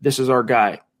 This is our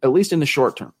guy, at least in the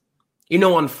short term.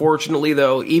 Unfortunately,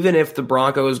 though, even if the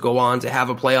Broncos go on to have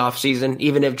a playoff season,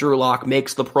 even if Drew Lock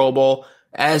makes the Pro Bowl,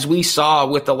 as we saw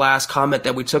with the last comment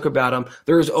that we took about him,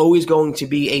 there's always going to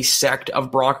be a sect of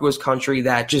Broncos country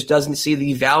that just doesn't see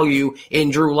the value in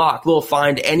Drew Lock. They'll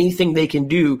find anything they can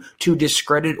do to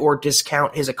discredit or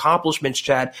discount his accomplishments,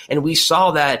 Chad. And we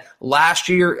saw that last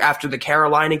year after the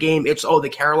Carolina game. the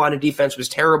Carolina defense was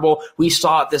terrible. We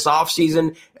saw it this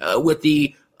offseason with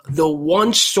the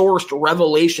one-sourced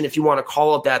revelation, if you want to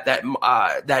call it that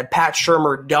Pat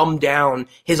Shurmur dumbed down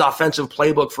his offensive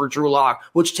playbook for Drew Lock,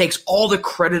 which takes all the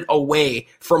credit away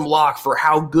from Lock for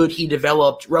how good he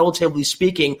developed, relatively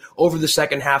speaking, over the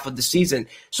second half of the season.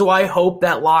 So I hope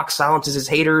that Lock silences his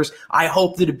haters. I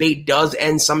hope the debate does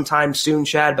end sometime soon,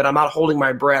 Chad, but I'm not holding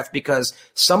my breath because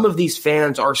some of these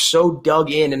fans are so dug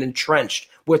in and entrenched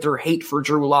with their hate for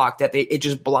Drew Lock that it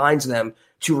just blinds them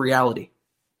to reality.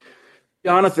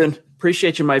 Jonathan,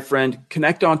 appreciate you, my friend.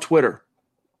 Connect on Twitter.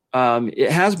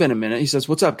 It has been a minute. He says,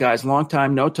 what's up, guys? Long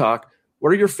time, no talk.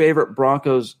 What are your favorite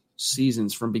Broncos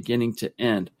seasons from beginning to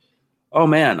end? Oh,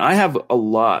 man, I have a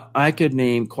lot. I could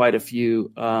name quite a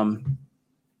few. I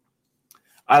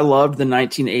loved the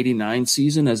 1989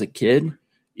 season as a kid,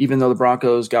 even though the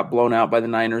Broncos got blown out by the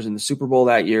Niners in the Super Bowl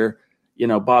that year.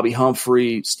 Bobby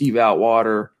Humphrey, Steve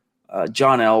Atwater,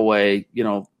 John Elway,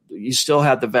 you still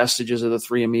had the vestiges of the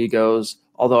Three Amigos,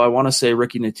 although I want to say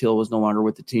Ricky Nattil was no longer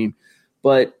with the team.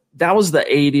 But that was the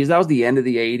 80s. That was the end of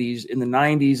the 80s. In the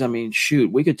 90s, I mean,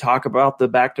 shoot, we could talk about the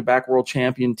back-to-back world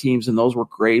champion teams, and those were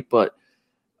great. But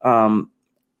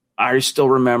I still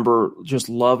remember just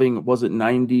loving, was it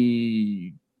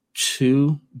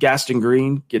 92? Gaston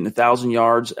Green getting 1,000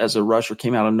 yards as a rusher,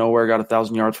 came out of nowhere, got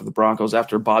 1,000 yards for the Broncos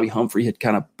after Bobby Humphrey had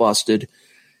kind of busted.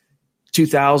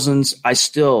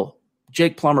 2000s,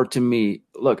 Jake Plummer, to me,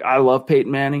 look, I love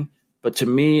Peyton Manning, but to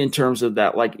me, in terms of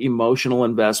that like emotional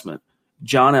investment,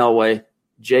 John Elway,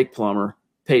 Jake Plummer,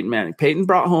 Peyton Manning. Peyton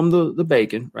brought home the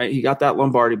bacon, right? He got that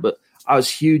Lombardi, but I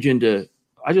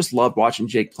just loved watching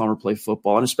Jake Plummer play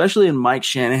football, and especially in Mike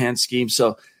Shanahan's scheme.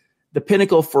 So the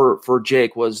pinnacle for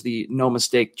Jake was the No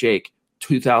Mistake Jake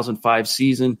 2005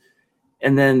 season.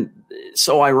 And then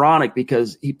so ironic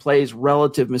because he plays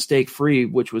relative mistake-free,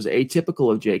 which was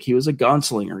atypical of Jake. He was a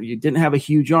gunslinger. He didn't have a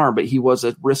huge arm, but he was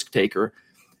a risk taker.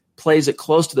 Plays it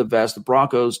close to the vest. The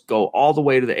Broncos go all the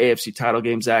way to the AFC title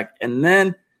game, Zach. And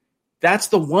then that's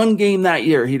the one game that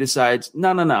year he decides,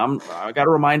 no, I got to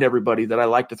remind everybody that I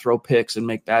like to throw picks and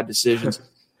make bad decisions.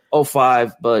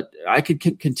 05, but I could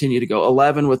continue to go.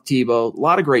 11 with Tebow. A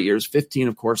lot of great years. 15,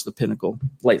 of course, the pinnacle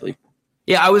lately.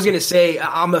 Yeah, I was going to say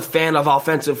I'm a fan of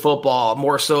offensive football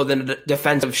more so than a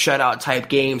defensive shutout type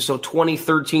game. So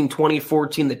 2013,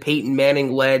 2014, the Peyton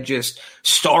Manning led just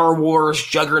Star Wars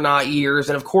juggernaut years.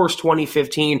 And of course,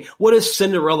 2015, what a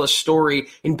Cinderella story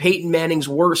in Peyton Manning's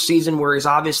worst season where he's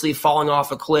obviously falling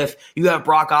off a cliff. You have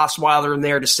Brock Osweiler in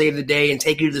there to save the day and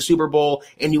take you to the Super Bowl,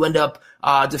 and you end up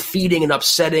defeating and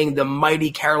upsetting the mighty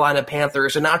Carolina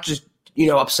Panthers, and not just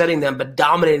upsetting them, but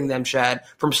dominating them, Chad,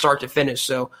 from start to finish.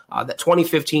 So that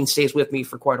 2015 stays with me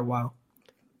for quite a while.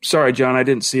 Sorry, John, I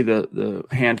didn't see the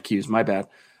hand cues. My bad.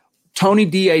 Tony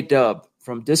D.A. Dub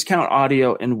from Discount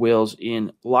Audio and Wheels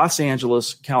in Los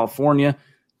Angeles, California.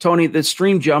 Tony, the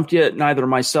stream jumped yet. Neither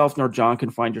myself nor John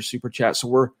can find your super chat, so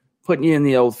we're putting you in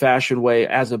the old-fashioned way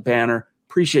as a banner.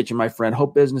 Appreciate you, my friend.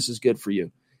 Hope business is good for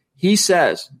you. He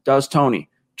says, does Tony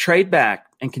trade back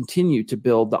and continue to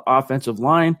build the offensive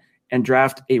line and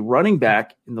draft a running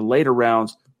back in the later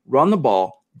rounds, run the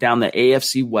ball down the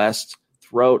AFC West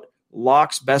throat?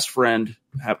 Lock's best friend,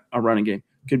 have a running game.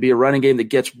 Could be a running game that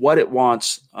gets what it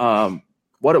wants, when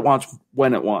it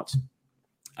wants.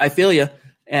 I feel you.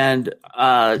 And,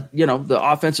 the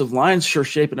offensive line's sure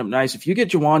shaping up nice. If you get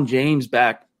Jawan James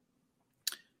back,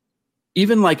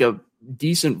 even like a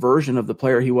decent version of the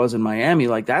player he was in Miami,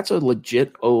 like that's a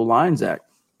legit O-line, Zach.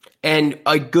 And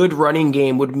a good running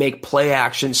game would make play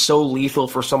action so lethal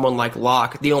for someone like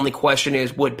Locke. The only question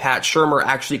is, would Pat Shurmur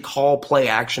actually call play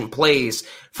action plays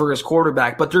for his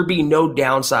quarterback? But there'd be no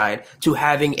downside to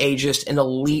having just an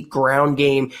elite ground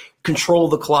game, control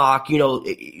the clock,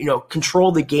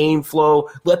 control the game flow,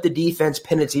 let the defense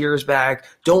pin its ears back,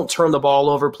 don't turn the ball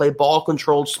over, play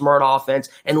ball-controlled, smart offense,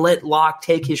 and let Locke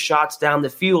take his shots down the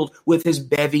field with his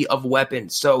bevy of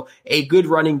weapons. So a good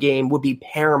running game would be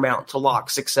paramount to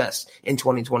Locke's success in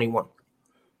 2021.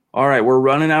 All right, we're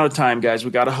running out of time, guys.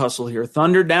 We got to hustle here.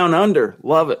 Thunder Down Under,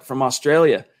 love it, from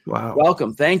Australia. Wow.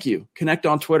 Welcome, thank you. Connect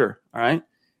on Twitter, all right?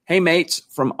 Hey, mates,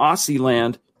 from Aussie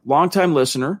land, long-time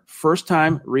listener, first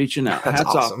time reaching out. That's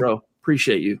Hats awesome. off, bro.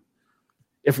 Appreciate you.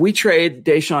 If we trade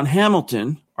Deshaun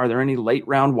Hamilton, are there any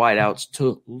late-round wideouts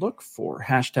to look for?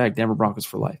 Hashtag Denver Broncos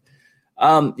for life.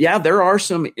 Yeah, there are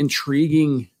some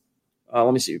intriguing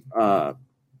let me see.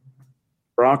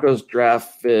 Broncos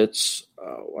draft fits,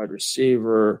 wide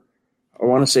receiver. I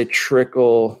want to say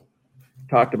Trickle.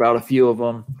 Talked about a few of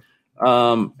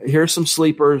them. Here's some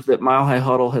sleepers that Mile High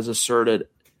Huddle has asserted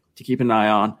to keep an eye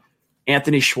on.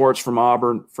 Anthony Schwartz from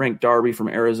Auburn, Frank Darby from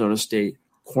Arizona State,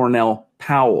 Cornell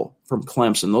Powell from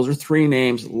Clemson. Those are three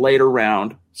names, later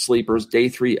round sleepers, day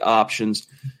 3 options.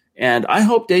 And I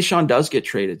hope Deshaun does get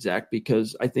traded, Zach,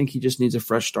 because I think he just needs a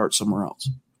fresh start somewhere else.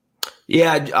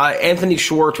 Yeah, Anthony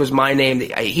Schwartz was my name.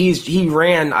 He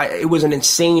ran. It was an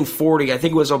insane 40. I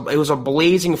think it was a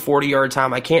blazing 40-yard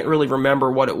time. I can't really remember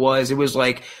what it was. It was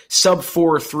like sub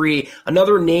 4.3.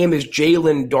 Another name is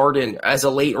Jalen Darden as a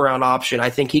late round option.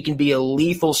 I think he can be a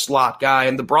lethal slot guy.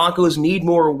 And the Broncos need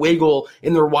more wiggle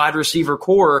in their wide receiver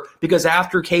core because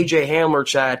after KJ Hamler,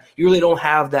 Chad, you really don't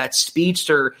have that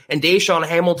speedster. And Deshaun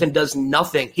Hamilton does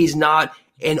nothing. He's not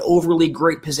an overly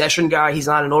great possession guy. He's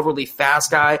not an overly fast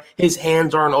guy. His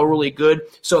hands aren't overly good.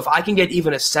 So if I can get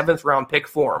even a 7th round pick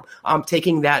for him, I'm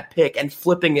taking that pick and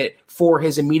flipping it for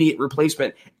his immediate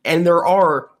replacement. And there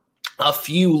are a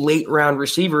few late round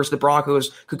receivers the Broncos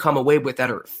could come away with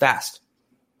that are fast.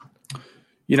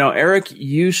 Eric,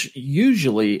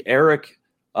 usually Eric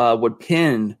would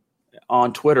pin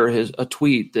on Twitter a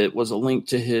tweet that was a link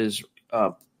to his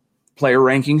player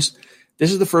rankings.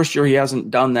 This is the first year he hasn't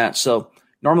done that. So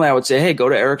normally I would say, hey, go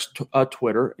to Eric's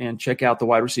Twitter and check out the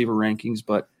wide receiver rankings,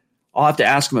 but I'll have to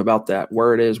ask him about that,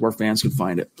 where it is, where fans can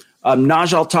find it.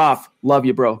 Naj Altaf, love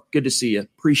you, bro. Good to see you.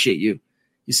 Appreciate you.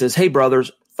 He says, hey,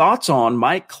 brothers, thoughts on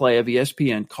Mike Clay of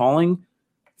ESPN calling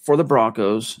for the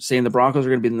Broncos, saying the Broncos are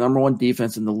going to be the number 1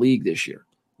 defense in the league this year.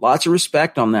 Lots of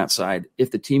respect on that side. If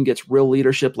the team gets real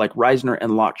leadership like Reisner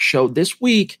and Locke showed this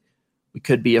week, we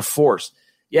could be a force.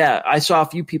 Yeah, I saw a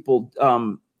few people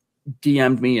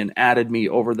DM'd me and added me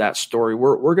over that story.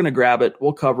 We're going to grab it.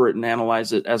 We'll cover it and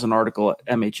analyze it as an article at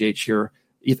MHH here.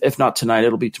 If not tonight,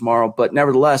 it'll be tomorrow. But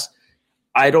nevertheless,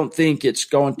 I don't think it's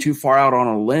going too far out on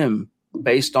a limb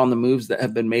based on the moves that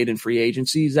have been made in free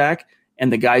agency, Zach,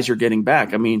 and the guys you're getting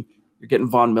back. I mean, you're getting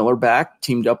Von Miller back,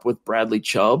 teamed up with Bradley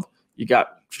Chubb. You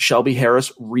got Shelby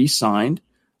Harris re-signed.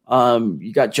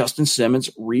 You got Justin Simmons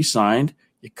re-signed.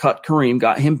 You cut Kareem,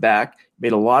 got him back.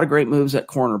 Made a lot of great moves at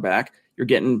cornerback. You're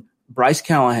getting Bryce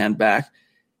Callahan back.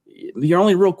 The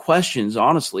only real questions,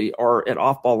 honestly, are at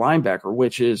off-ball linebacker,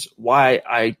 which is why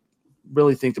I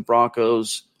really think the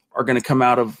Broncos are going to come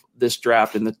out of this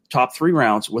draft in the top 3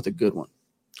 rounds with a good one.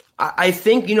 I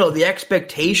think, the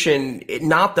expectation,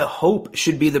 not the hope,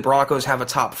 should be the Broncos have a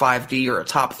top 5D or a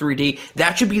top 3D.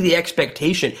 That should be the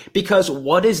expectation because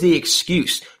what is the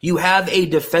excuse? You have a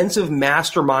defensive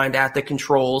mastermind at the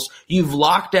controls. You've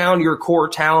locked down your core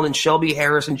talent in Shelby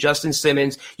Harris and Justin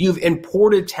Simmons. You've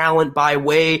imported talent by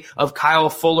way of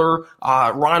Kyle Fuller,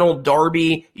 Ronald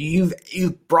Darby. You've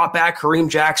brought back Kareem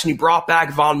Jackson. You brought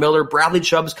back Von Miller. Bradley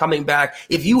Chubb's coming back.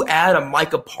 If you add a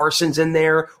Micah Parsons in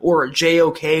there or a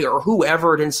JOK or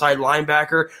whoever at inside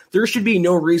linebacker, there should be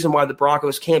no reason why the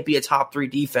Broncos can't be a top 3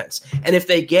 defense. And if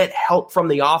they get help from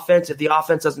the offense, if the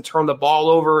offense doesn't turn the ball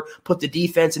over, put the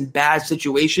defense in bad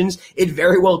situations, it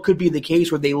very well could be the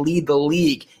case where they lead the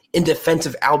league in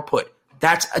defensive output.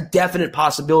 That's a definite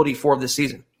possibility for this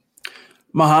season.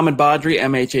 Muhammad Badri,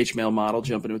 MHH male model,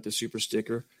 jumping with the super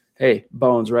sticker. Hey,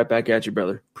 Bones, right back at you,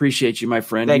 brother. Appreciate you, my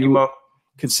friend. Thank you, Mo.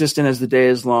 Consistent as the day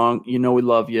is long. We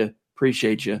love you.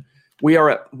 Appreciate you. We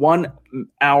are at 1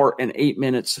 hour and 8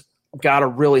 minutes. Got to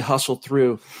really hustle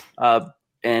through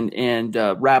and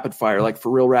rapid fire, like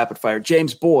for real rapid fire.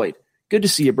 James Boyd, good to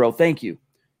see you, bro. Thank you.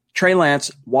 Trey Lance,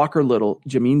 Walker Little,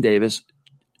 Jamin Davis.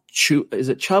 Is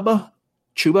it Chuba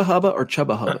Hubba or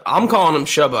Chuba Hubba? I'm calling him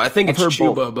Chuba. I think it's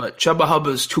Chuba, but Chuba Hubba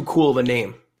is too cool of a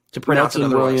name to pronounce.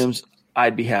 Nelson Williams,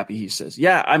 I'd be happy, he says.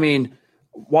 Yeah, I mean,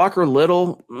 Walker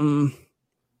Little,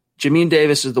 Jamin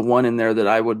Davis is the one in there that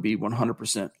I would be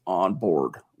 100% on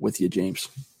board with you, James.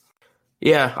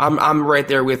 Yeah, I'm right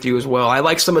there with you as well. I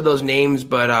like some of those names,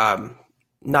 but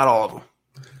not all of them.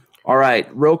 All right,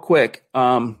 real quick.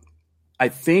 I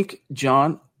think,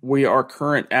 John, we are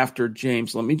current after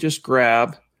James. Let me just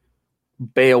grab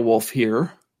Beowulf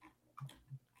here.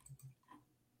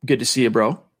 Good to see you,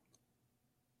 bro.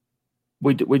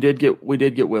 We did get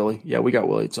Willie. Yeah, we got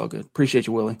Willie. It's all good. Appreciate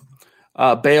you, Willie.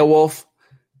 Beowulf.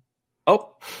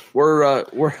 Oh,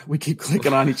 we keep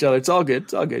clicking on each other. It's all good.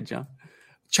 It's all good, John.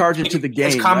 Charge it to the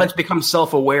game. His comments become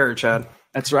self-aware, Chad.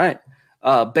 That's right.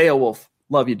 Beowulf.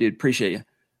 Love you, dude. Appreciate you.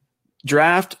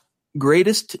 Draft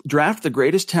the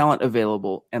greatest talent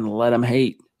available and let them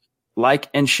hate. Like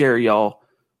and share, y'all.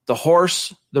 The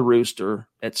horse, the rooster,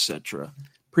 etc.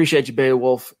 Appreciate you,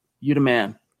 Beowulf. You the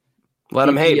man. Let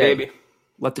them hate, baby.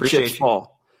 Let the chips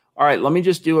fall. All right, let me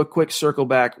just do a quick circle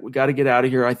back. We got to get out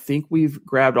of here. I think we've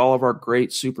grabbed all of our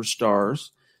great superstars.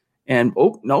 And,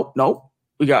 nope.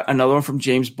 We got another one from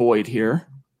James Boyd here.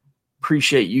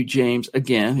 Appreciate you, James.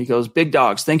 Again, he goes, Big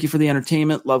Dogs, thank you for the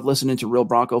entertainment. Love listening to real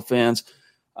Bronco fans.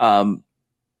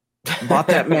 Bought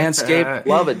that Manscaped.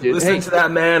 Love it, dude. Listen to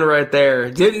that man right there.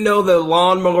 Didn't know the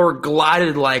lawnmower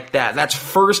glided like that. That's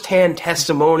firsthand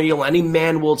testimonial. Any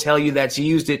man will tell you that's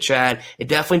used it, Chad. It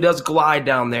definitely does glide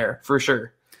down there, for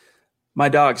sure. My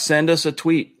dog, send us a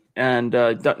tweet and,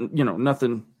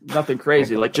 nothing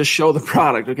crazy. Like, just show the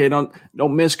product, okay? Don't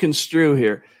misconstrue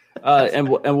here. And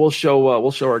we'll show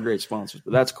our great sponsors.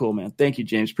 But that's cool, man. Thank you,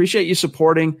 James. Appreciate you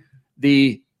supporting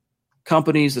the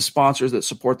companies, the sponsors that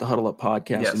support the Huddle Up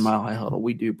podcast and Mile High Huddle.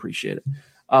 We do appreciate it.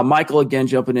 Michael again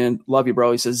jumping in. Love you,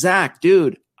 bro. He says, Zach,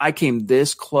 dude, I came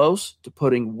this close to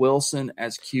putting Wilson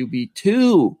as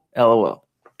QB2. LOL.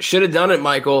 Should have done it,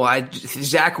 Michael.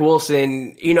 Zach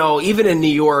Wilson, even in New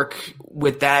York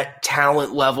with that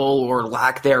talent level or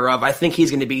lack thereof, I think he's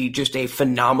going to be just a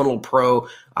phenomenal pro.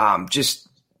 I'm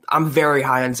very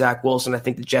high on Zach Wilson. I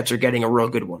think the Jets are getting a real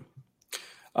good one.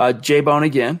 J-Bone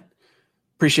again.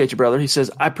 Appreciate you, brother. He says,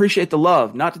 I appreciate the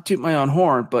love. Not to toot my own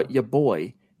horn, but your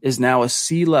boy is now a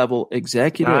C-level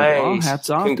executive. Nice. Oh, hats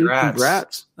off, dude.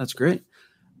 Congrats. That's great.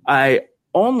 I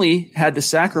only had to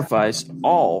sacrifice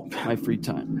all my free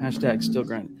time. # still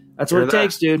grinding. That's what it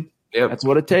takes, dude. Yep. That's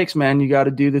what it takes, man. You got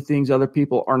to do the things other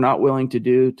people are not willing to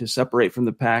do to separate from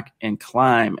the pack and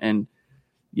climb and,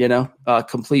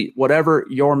 complete whatever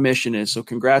your mission is. So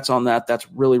congrats on that. That's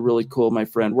really, really cool, my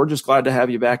friend. We're just glad to have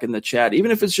you back in the chat,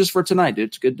 even if it's just for tonight, dude.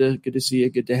 It's good to see you.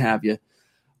 Good to have you.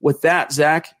 With that,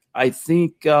 Zach, I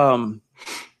think that's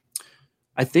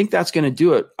going to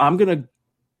do it. I'm going to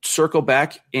circle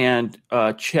back and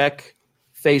check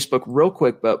Facebook real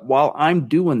quick. But while I'm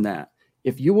doing that,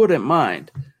 if you wouldn't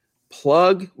mind,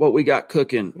 plug what we got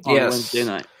cooking on Wednesday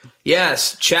night.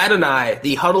 Yes, Chad and I,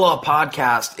 the Huddle Up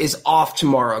podcast is off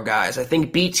tomorrow, guys. I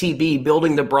think BTB,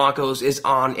 Building the Broncos, is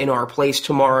on in our place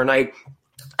tomorrow night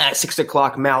at 6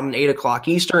 o'clock Mountain, 8 o'clock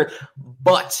Eastern.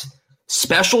 But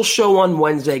special show on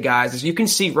Wednesday, guys. As you can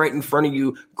see right in front of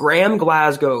you, Graham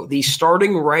Glasgow, the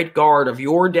starting right guard of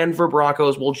your Denver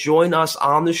Broncos, will join us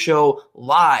on the show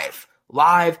live,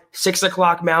 6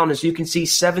 o'clock Mountain. As you can see,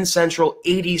 7 Central,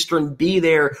 8 Eastern. Be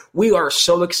there. We are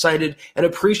so excited and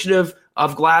appreciative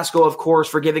of Glasgow, of course,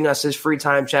 for giving us his free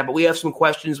time chat. But we have some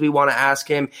questions we want to ask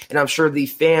him, and I'm sure the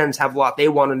fans have a lot they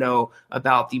want to know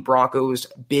about the Broncos'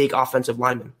 big offensive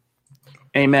lineman.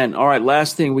 Amen. All right,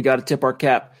 last thing, we got to tip our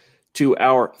cap to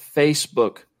our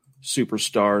Facebook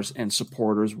superstars and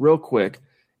supporters real quick.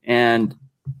 And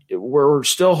we're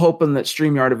still hoping that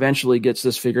StreamYard eventually gets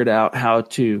this figured out, how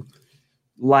to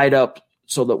light up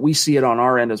so that we see it on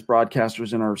our end as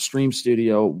broadcasters in our stream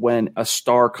studio when a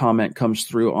star comment comes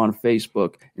through on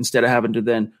Facebook, instead of having to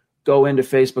then go into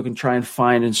Facebook and try and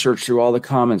find and search through all the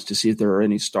comments to see if there are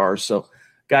any stars. So,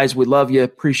 guys, we love you.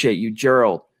 Appreciate you.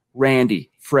 Gerald,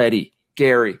 Randy, Freddie,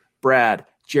 Gary, Brad,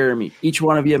 Jeremy, each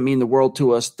one of you mean the world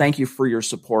to us. Thank you for your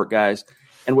support, guys.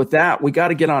 And with that, we got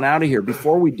to get on out of here.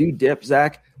 Before we do dip,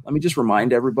 Zach, let me just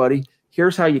remind everybody,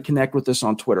 here's how you connect with us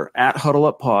on Twitter, at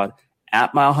HuddleUpPod,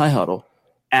 at Mile High Huddle,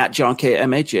 at John K.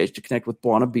 MHH to connect with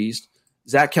Buona Beast,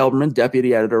 Zach Kelberman,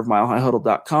 deputy editor of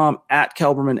MileHighHuddle.com, at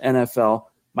Kelberman NFL,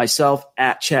 myself,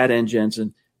 at Chad N.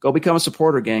 Jensen. Go become a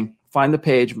supporter, gang. Find the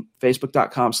page,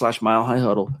 Facebook.com/Mile High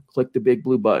Huddle. Click the big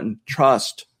blue button.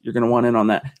 Trust. You're going to want in on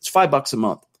that. It's $5 a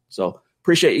month. So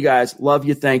appreciate you guys. Love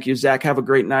you. Thank you. Zach, have a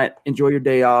great night. Enjoy your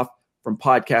day off from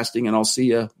podcasting, and I'll see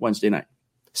you Wednesday night.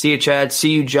 See you, Chad. See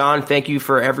you, John. Thank you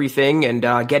for everything. And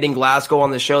getting Glasgow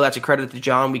on the show, that's a credit to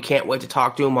John. We can't wait to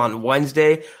talk to him on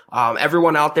Wednesday.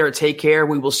 Everyone out there, take care.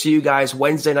 We will see you guys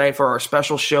Wednesday night for our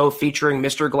special show featuring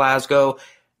Mr. Glasgow.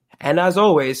 And as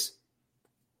always,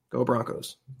 go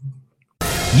Broncos.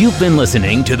 You've been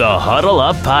listening to the Huddle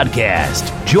Up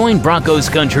Podcast. Join Broncos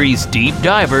Country's deep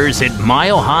divers at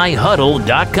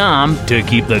milehighhuddle.com to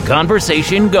keep the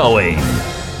conversation going.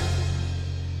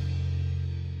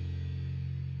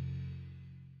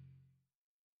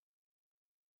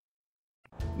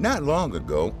 Not long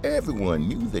ago, everyone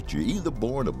knew that you're either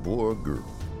born a boy or girl.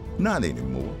 Not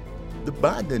anymore. The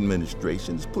Biden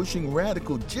administration is pushing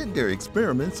radical gender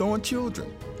experiments on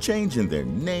children, changing their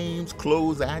names,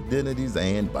 clothes, identities,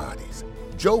 and bodies.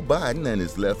 Joe Biden and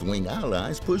his left-wing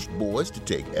allies push boys to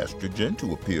take estrogen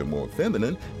to appear more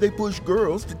feminine. They push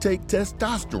girls to take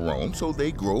testosterone so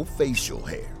they grow facial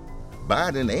hair.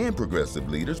 Biden and progressive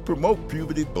leaders promote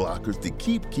puberty blockers to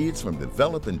keep kids from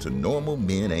developing to normal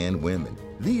men and women.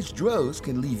 These drugs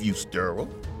can leave you sterile,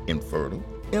 infertile,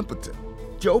 impotent.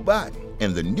 Joe Biden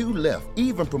and the new left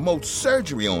even promote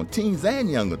surgery on teens and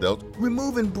young adults,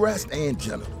 removing breasts and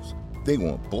genitals. They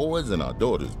want boys in our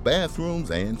daughters' bathrooms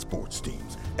and sports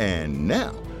teams. And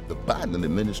now, the Biden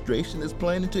administration is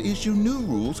planning to issue new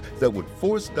rules that would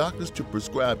force doctors to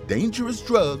prescribe dangerous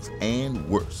drugs and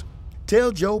worse.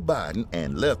 Tell Joe Biden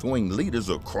and left-wing leaders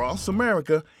across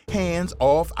America, hands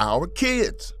off our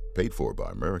kids. Paid for by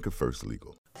America First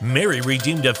Legal. Mary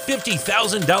redeemed a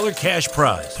 $50,000 cash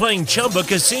prize playing Chumba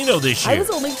Casino this year. I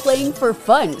was only playing for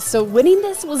fun, so winning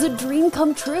this was a dream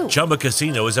come true. Chumba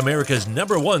Casino is America's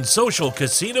 #1 social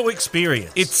casino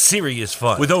experience. It's serious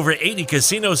fun. With over 80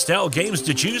 casino-style games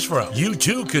to choose from, you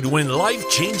too could win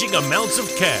life-changing amounts of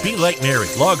cash. Be like Mary.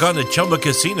 Log on to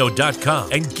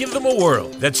ChumbaCasino.com and give them a whirl.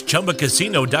 That's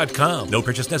ChumbaCasino.com. No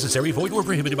purchase necessary. Void or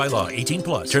prohibited by law.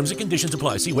 18+. Terms and conditions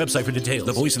apply. See website for details.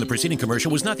 The voice in the preceding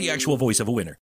commercial was not the actual voice of a winner.